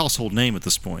a household name at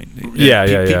this point.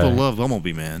 People love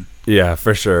Bumblebee, man. Yeah,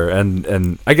 for sure.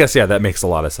 And I guess that makes a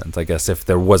lot of sense. I guess if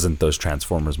there wasn't those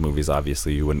Transformers movies,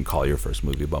 obviously you wouldn't call your first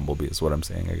movie Bumblebee, is what I'm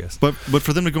saying, I guess. But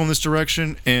for them to go in this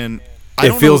direction, and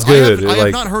it feels good. I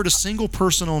have not heard a single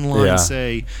person online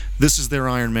say this is their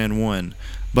Iron Man 1.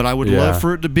 But I would love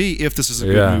for it to be if this is a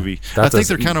good movie. I think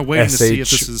they're kind of waiting to see if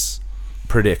this is...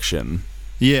 prediction.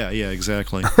 Yeah,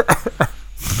 exactly.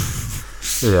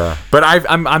 Yeah, but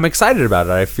I'm excited about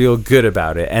it. I feel good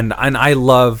about it, and I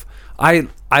love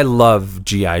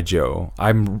G.I. Joe.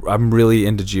 I'm really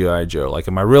into G.I. Joe. Like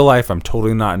in my real life, I'm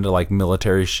totally not into like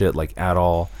military shit like at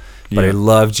all. But I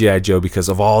love G.I. Joe because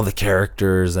of all the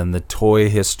characters and the toy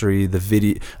history, the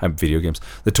video games,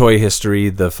 the toy history,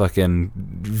 the fucking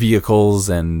vehicles,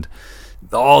 and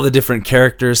all the different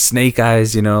characters, Snake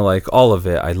Eyes, you know, like all of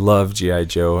it. I love G.I.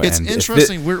 Joe. It's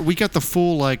interesting. We got the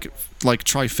full like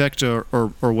trifecta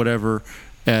or whatever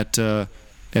at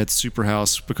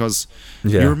Superhouse, because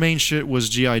your main shit was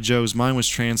G.I. Joe's, mine was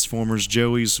Transformers,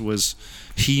 Joey's was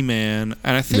He-Man,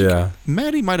 and I think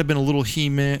Maddie might have been a little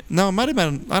He-Man. No, it might have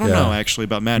been. I don't know actually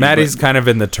about Maddie. Maddie's kind of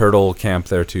in the turtle camp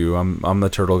there too. I'm the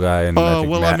turtle guy. And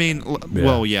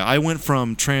I went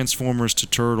from Transformers to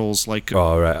Turtles. Like,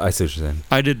 oh right, I see what you're saying.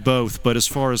 I did both, but as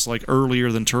far as like earlier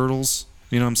than Turtles,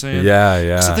 you know what I'm saying?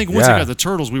 Yeah. So I think once I got the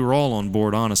Turtles, we were all on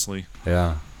board, honestly.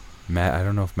 Yeah, I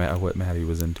don't know what Maddie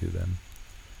was into then.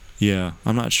 Yeah,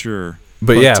 I'm not sure.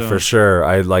 But for sure.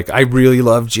 I really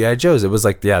love G.I. Joes. It was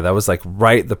like, that was like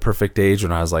right the perfect age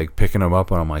when I was like picking them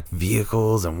up, and I'm like,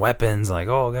 vehicles and weapons, like,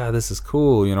 oh god, this is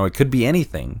cool. You know, it could be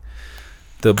anything.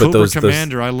 Cobra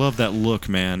Commander, I love that look,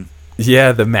 man.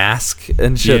 Yeah, the mask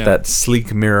and shit, that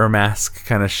sleek mirror mask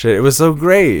kind of shit. It was so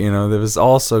great, you know. It was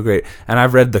all so great. And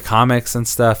I've read the comics and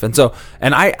stuff, and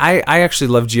I actually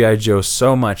love G.I. Joe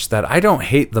so much that I don't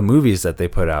hate the movies that they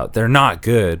put out. They're not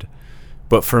good.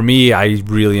 But for me, I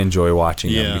really enjoy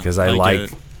watching them because I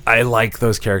I like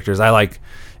those characters.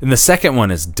 And the second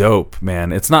one is dope,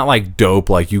 man. It's not like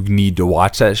dope like you need to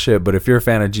watch that shit, but if you're a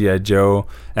fan of G.I. Joe,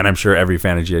 and I'm sure every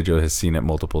fan of G.I. Joe has seen it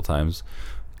multiple times,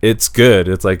 it's good.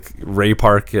 It's like Ray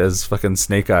Park as fucking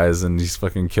Snake Eyes, and he's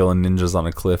fucking killing ninjas on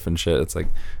a cliff and shit. It's like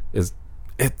it's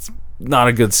not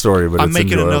a good story, but it's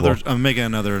enjoyable. I'm making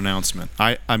another announcement.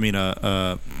 I mean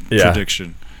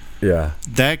prediction. Yeah.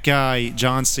 That guy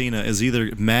John Cena is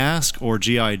either Mask or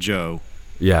G.I. Joe.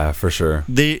 Yeah, for sure.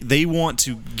 They want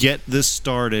to get this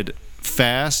started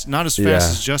fast, not as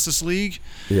fast as Justice League.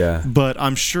 Yeah. But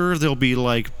I'm sure they'll be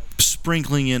like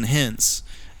sprinkling in hints.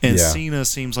 And Cena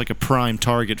seems like a prime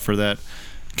target for that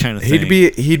kind of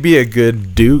thing. He'd be a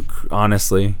good Duke,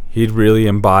 honestly. He'd really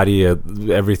embody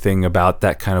everything about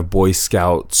that kind of Boy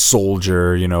Scout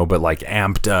soldier, but like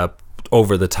amped up,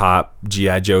 over the top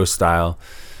G.I. Joe style.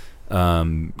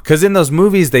 Because in those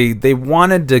movies they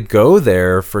wanted to go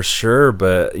there for sure,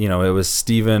 but it was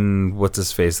Steven, what's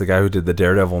his face, the guy who did the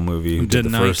Daredevil movie, who did the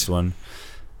first one.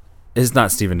 It's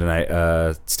not Steven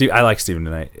DeKnight. I like Steven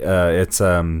DeKnight. It's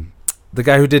the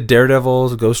guy who did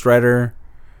Daredevil, Ghost Rider.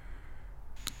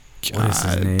 What is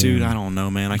his name? Dude, I don't know,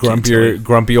 man. I can't tell you.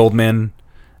 Grumpy old man.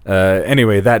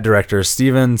 Anyway, that director,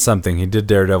 Steven something, he did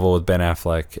Daredevil with Ben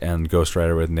Affleck and Ghost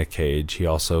Rider with Nick Cage. He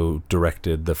also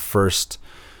directed the first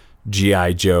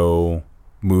G.I. Joe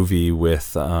movie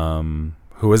with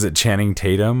who was it? Channing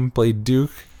Tatum played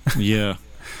Duke. Yeah.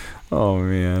 Oh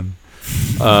man.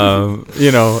 So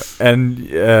anyway,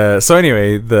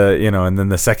 and then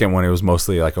the second one, it was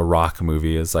mostly like a rock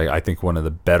movie. It's like, I think one of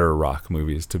the better rock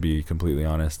movies, to be completely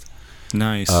honest.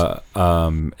 Nice.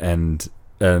 And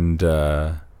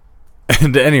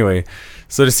anyway,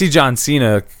 so to see John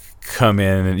Cena come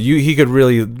in, and he could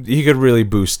really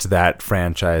boost that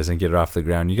franchise and get it off the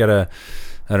ground. You gotta,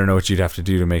 I don't know what you'd have to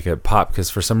do to make it pop,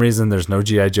 because for some reason there's no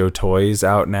G.I. Joe toys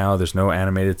out now. There's no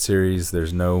animated series.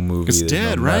 There's no movie. It's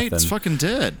dead, right? It's fucking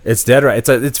dead. It's dead, right?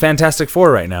 It's Fantastic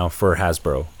Four right now for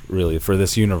Hasbro, really, for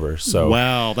this universe. So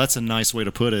wow, that's a nice way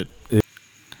to put it.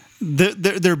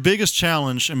 Their biggest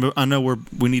challenge, and I know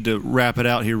we need to wrap it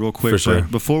out here real quick, sure.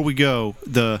 But before we go,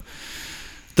 their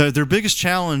biggest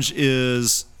challenge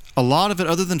is a lot of it,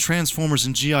 other than Transformers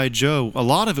and G.I. Joe, a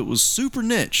lot of it was super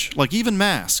niche, like even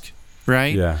Mask,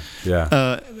 right? Yeah.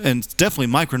 And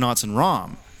definitely Micronauts and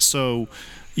ROM. So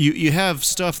you have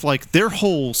stuff like their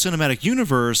whole cinematic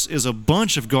universe is a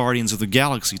bunch of Guardians of the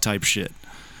Galaxy type shit.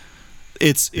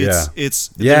 People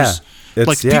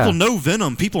know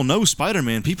Venom, people know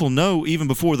Spider-Man, people know even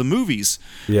before the movies.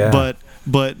 Yeah.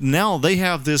 But now they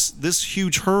have this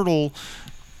huge hurdle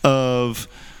of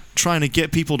trying to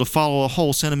get people to follow a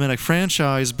whole cinematic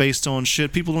franchise based on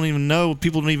shit people don't even know.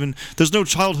 There's no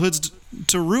childhoods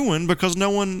to ruin because no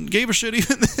one gave a shit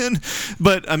even then.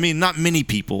 But I mean, not many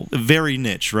people, very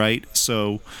niche, right?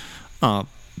 So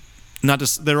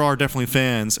there are definitely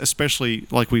fans, especially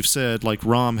like we've said, like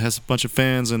ROM has a bunch of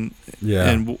fans, and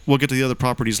we'll get to the other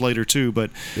properties later too.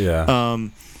 But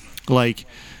like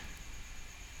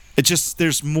it just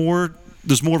there's more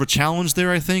of a challenge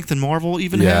there, I think, than Marvel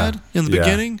even had in the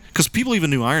beginning, because people even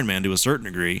knew Iron Man to a certain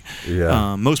degree.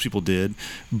 Most people did,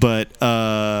 but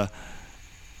I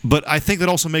think that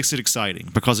also makes it exciting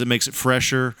because it makes it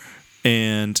fresher.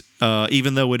 And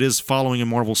even though it is following in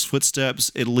Marvel's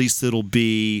footsteps, at least it'll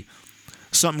be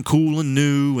something cool and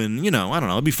new, and I don't know,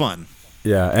 it'll be fun.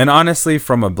 Yeah, and honestly,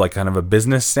 from a kind of a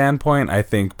business standpoint, I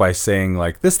think by saying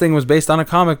like this thing was based on a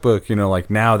comic book,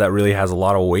 like now that really has a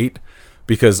lot of weight,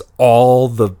 because all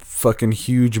the fucking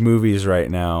huge movies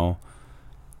right now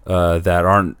that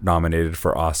aren't nominated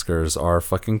for Oscars are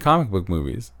fucking comic book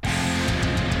movies.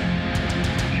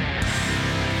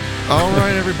 All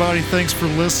right, everybody, thanks for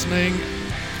listening.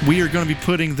 We are going to be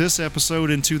putting this episode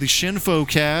into the Shinfo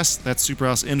Cast, that's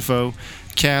Superhouse Info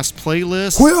Cast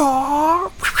playlist.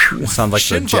 It sounds like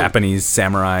the Japanese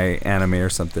samurai anime or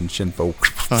something. Shinfo.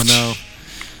 I know.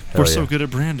 We're so good at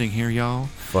branding here, y'all.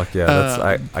 Fuck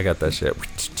yeah, I got that shit. Anyway.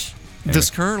 This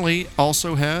currently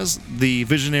also has the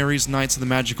Visionaries Knights of the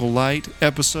Magical Light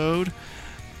episode,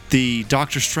 the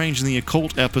Doctor Strange and the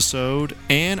Occult episode,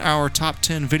 and our top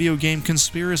 10 video game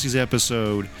conspiracies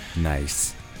episode.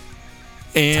 Nice.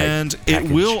 And it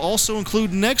will also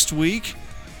include next week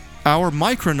our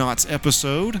Micronauts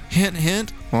episode. Hint,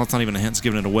 hint. Well, it's not even a hint, it's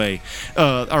giving it away.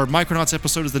 Our Micronauts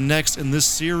episode is the next in this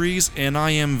series, and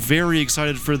I am very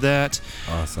excited for that.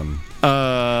 Awesome.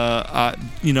 I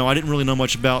didn't really know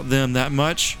much about them that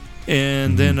much,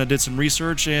 and then I did some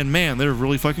research, and man, they're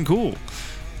really fucking cool.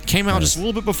 Came out just a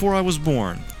little bit before I was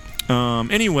born.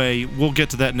 Anyway, we'll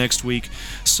get to that next week.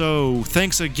 So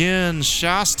thanks again,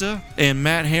 Shasta and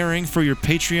Matt Herring, for your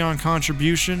Patreon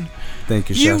contribution. Thank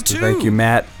you, You Shasta. too. Thank you,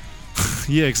 Matt.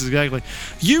 Yeah, exactly.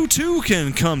 You too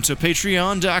can come to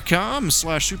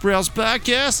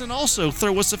patreon.com/superhousepodcast and also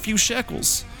throw us a few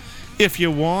shekels if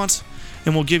you want,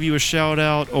 and we'll give you a shout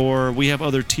out, or we have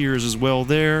other tiers as well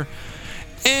there.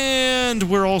 And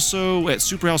we're also at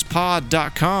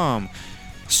superhousepod.com.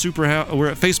 We're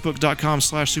at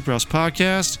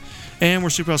facebook.com/superhousepodcast, and we're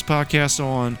Superhouse Podcast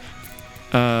on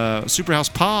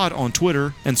Superhouse Pod on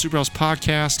Twitter and Superhouse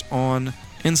Podcast on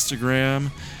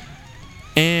Instagram.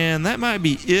 And that might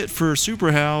be it for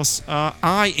Superhouse.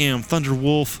 I am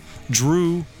Thunderwolf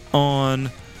Drew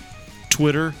on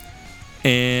Twitter,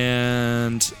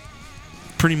 and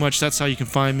pretty much that's how you can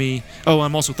find me. Oh,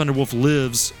 I'm also Thunderwolf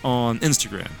Lives on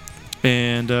Instagram.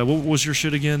 And what was your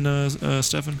shit again,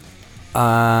 Stefan?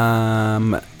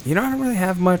 I don't really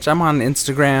have much. I'm on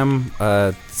Instagram.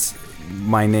 It's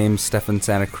my name's Stefan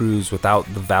Santa Cruz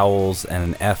without the vowels and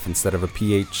an F instead of a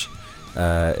PH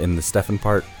in the Stefan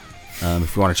part.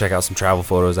 If you want to check out some travel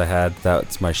photos I had,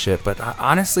 that's my shit. But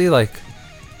honestly, I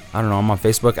don't know, I'm on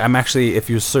Facebook. I'm actually, if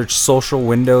you search Social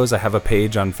Windows, I have a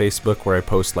page on Facebook where I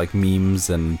post memes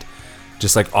and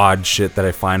just odd shit that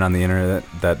I find on the internet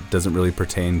that doesn't really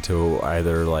pertain to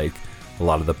either a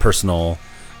lot of the personal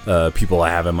people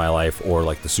I have in my life or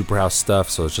the Superhouse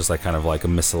stuff. So it's just kind of a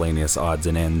miscellaneous odds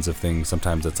and ends of things.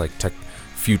 Sometimes it's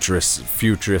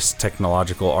futurist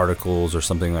technological articles or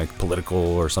something political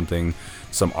or something,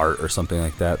 some art or something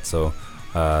like that. So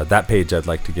that page I'd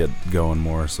like to get going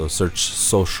more. So search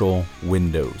Social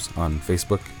Windows on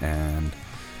Facebook and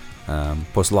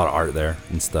post a lot of art there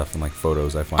and stuff and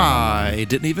photos I find. I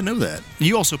didn't even know that.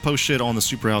 You also post shit on the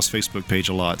Superhouse Facebook page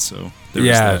a lot, so there's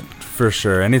yeah, that. For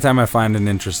sure. Anytime I find an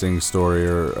interesting story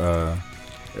or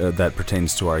that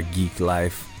pertains to our geek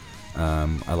life,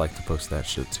 I like to post that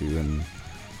shit too. And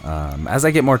as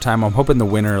I get more time, I'm hoping the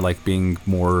winter, being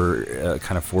more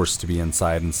kind of forced to be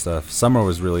inside and stuff. Summer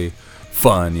was really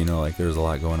fun, there was a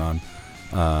lot going on.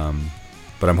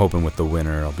 But I'm hoping with the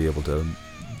winter I'll be able to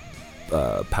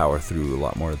power through a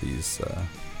lot more of these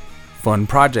fun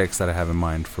projects that I have in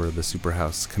mind for the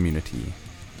Superhouse community.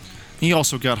 He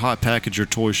also got Hot Packager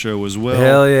Toy Show as well.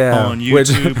 Hell yeah. On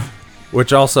YouTube.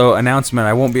 Which also, announcement,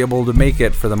 I won't be able to make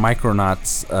it for the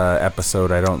Micronauts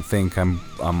episode. I don't think. I'm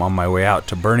on my way out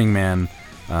to Burning Man.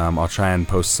 I'll try and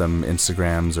post some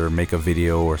Instagrams or make a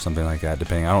video or something like that,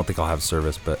 depending. I don't think I'll have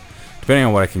service, but depending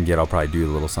on what I can get, I'll probably do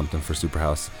a little something for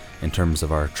Superhouse in terms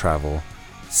of our travel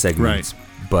segments. Right.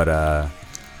 But I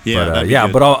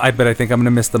think I'm gonna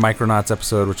miss the Micronauts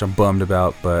episode, which I'm bummed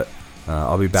about. But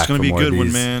I'll be back. It's gonna for be a more good of one,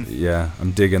 these. man. Yeah,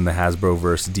 I'm digging the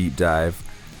Hasbroverse deep dive,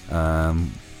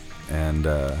 and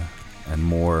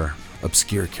more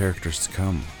obscure characters to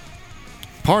come.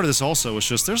 Part of this also is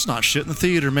just there's not shit in the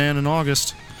theater, man, in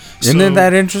August. Isn't it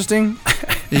that interesting?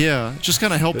 Yeah, it just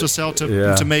kind of helped us out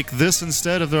to make this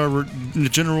instead of our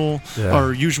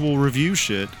our usual review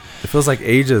shit. It feels like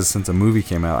ages since a movie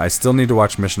came out. I still need to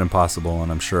watch Mission Impossible,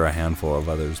 and I'm sure a handful of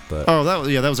others. But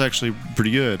that was actually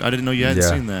pretty good. I didn't know you hadn't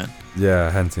seen that. Yeah, I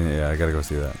hadn't seen it. Yeah, I gotta go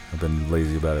see that. I've been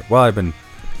lazy about it. Well, I've been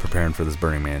preparing for this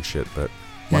Burning Man shit, but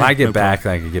when I get back,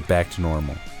 I can get back to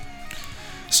normal.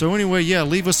 So anyway,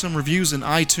 leave us some reviews in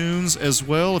iTunes as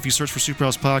well. If you search for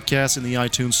Superhouse Podcast in the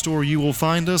iTunes store, you will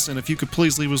find us. And if you could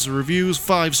please leave us the reviews,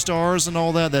 5 stars and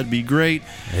all that, that'd be great.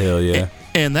 Hell yeah.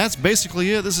 And that's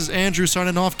basically it. This is Andrew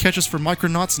signing off. Catch us for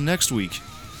Micronauts next week.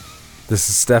 This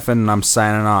is Stefan, and I'm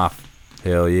signing off.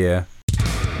 Hell yeah.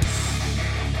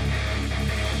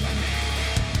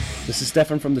 This is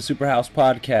Stefan from the Superhouse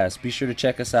Podcast. Be sure to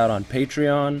check us out on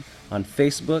Patreon, on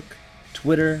Facebook,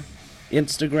 Twitter,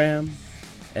 Instagram,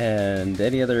 and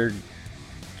any other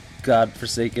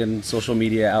godforsaken social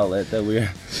media outlet that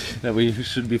we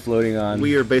should be floating on.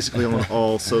 We are basically on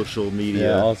all social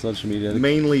media. Yeah, all social media.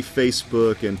 Mainly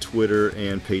Facebook and Twitter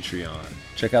and Patreon.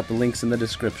 Check out the links in the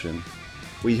description.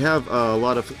 We have a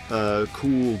lot of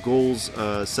cool goals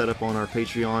set up on our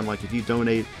Patreon. Like if you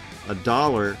donate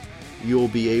 $1, you'll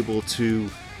be able to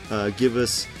give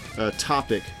us a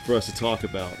topic for us to talk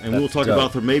about, and we'll talk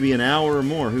about for maybe an hour or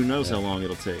more. Who knows how long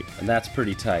it'll take? And that's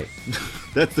pretty tight.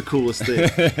 That's the coolest thing.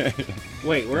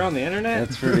 Wait, we're on the internet?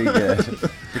 That's pretty good.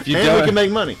 If you and we can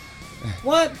make money.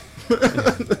 What?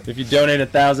 If you donate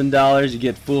 $1,000, you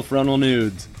get full frontal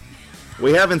nudes.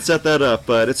 We haven't set that up,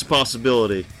 but it's a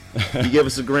possibility. You give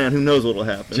us $1,000, who knows what'll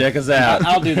happen? Check us out.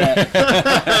 I'll do that.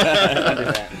 I'll do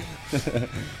that.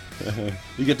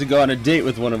 You get to go on a date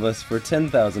with one of us for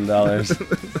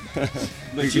 $10,000.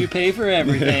 But you pay for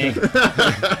everything.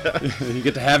 You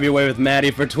get to have your way with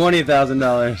Maddie for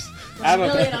 $20,000. For $1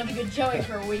 million, I'll give you Joey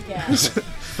for a weekend.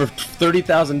 For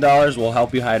 $30,000, we'll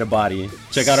help you hide a body.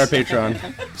 Check out our Patreon.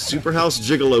 Superhouse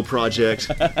Gigolo Project.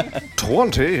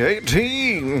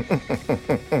 2018.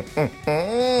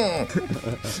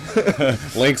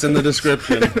 Links in the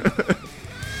description.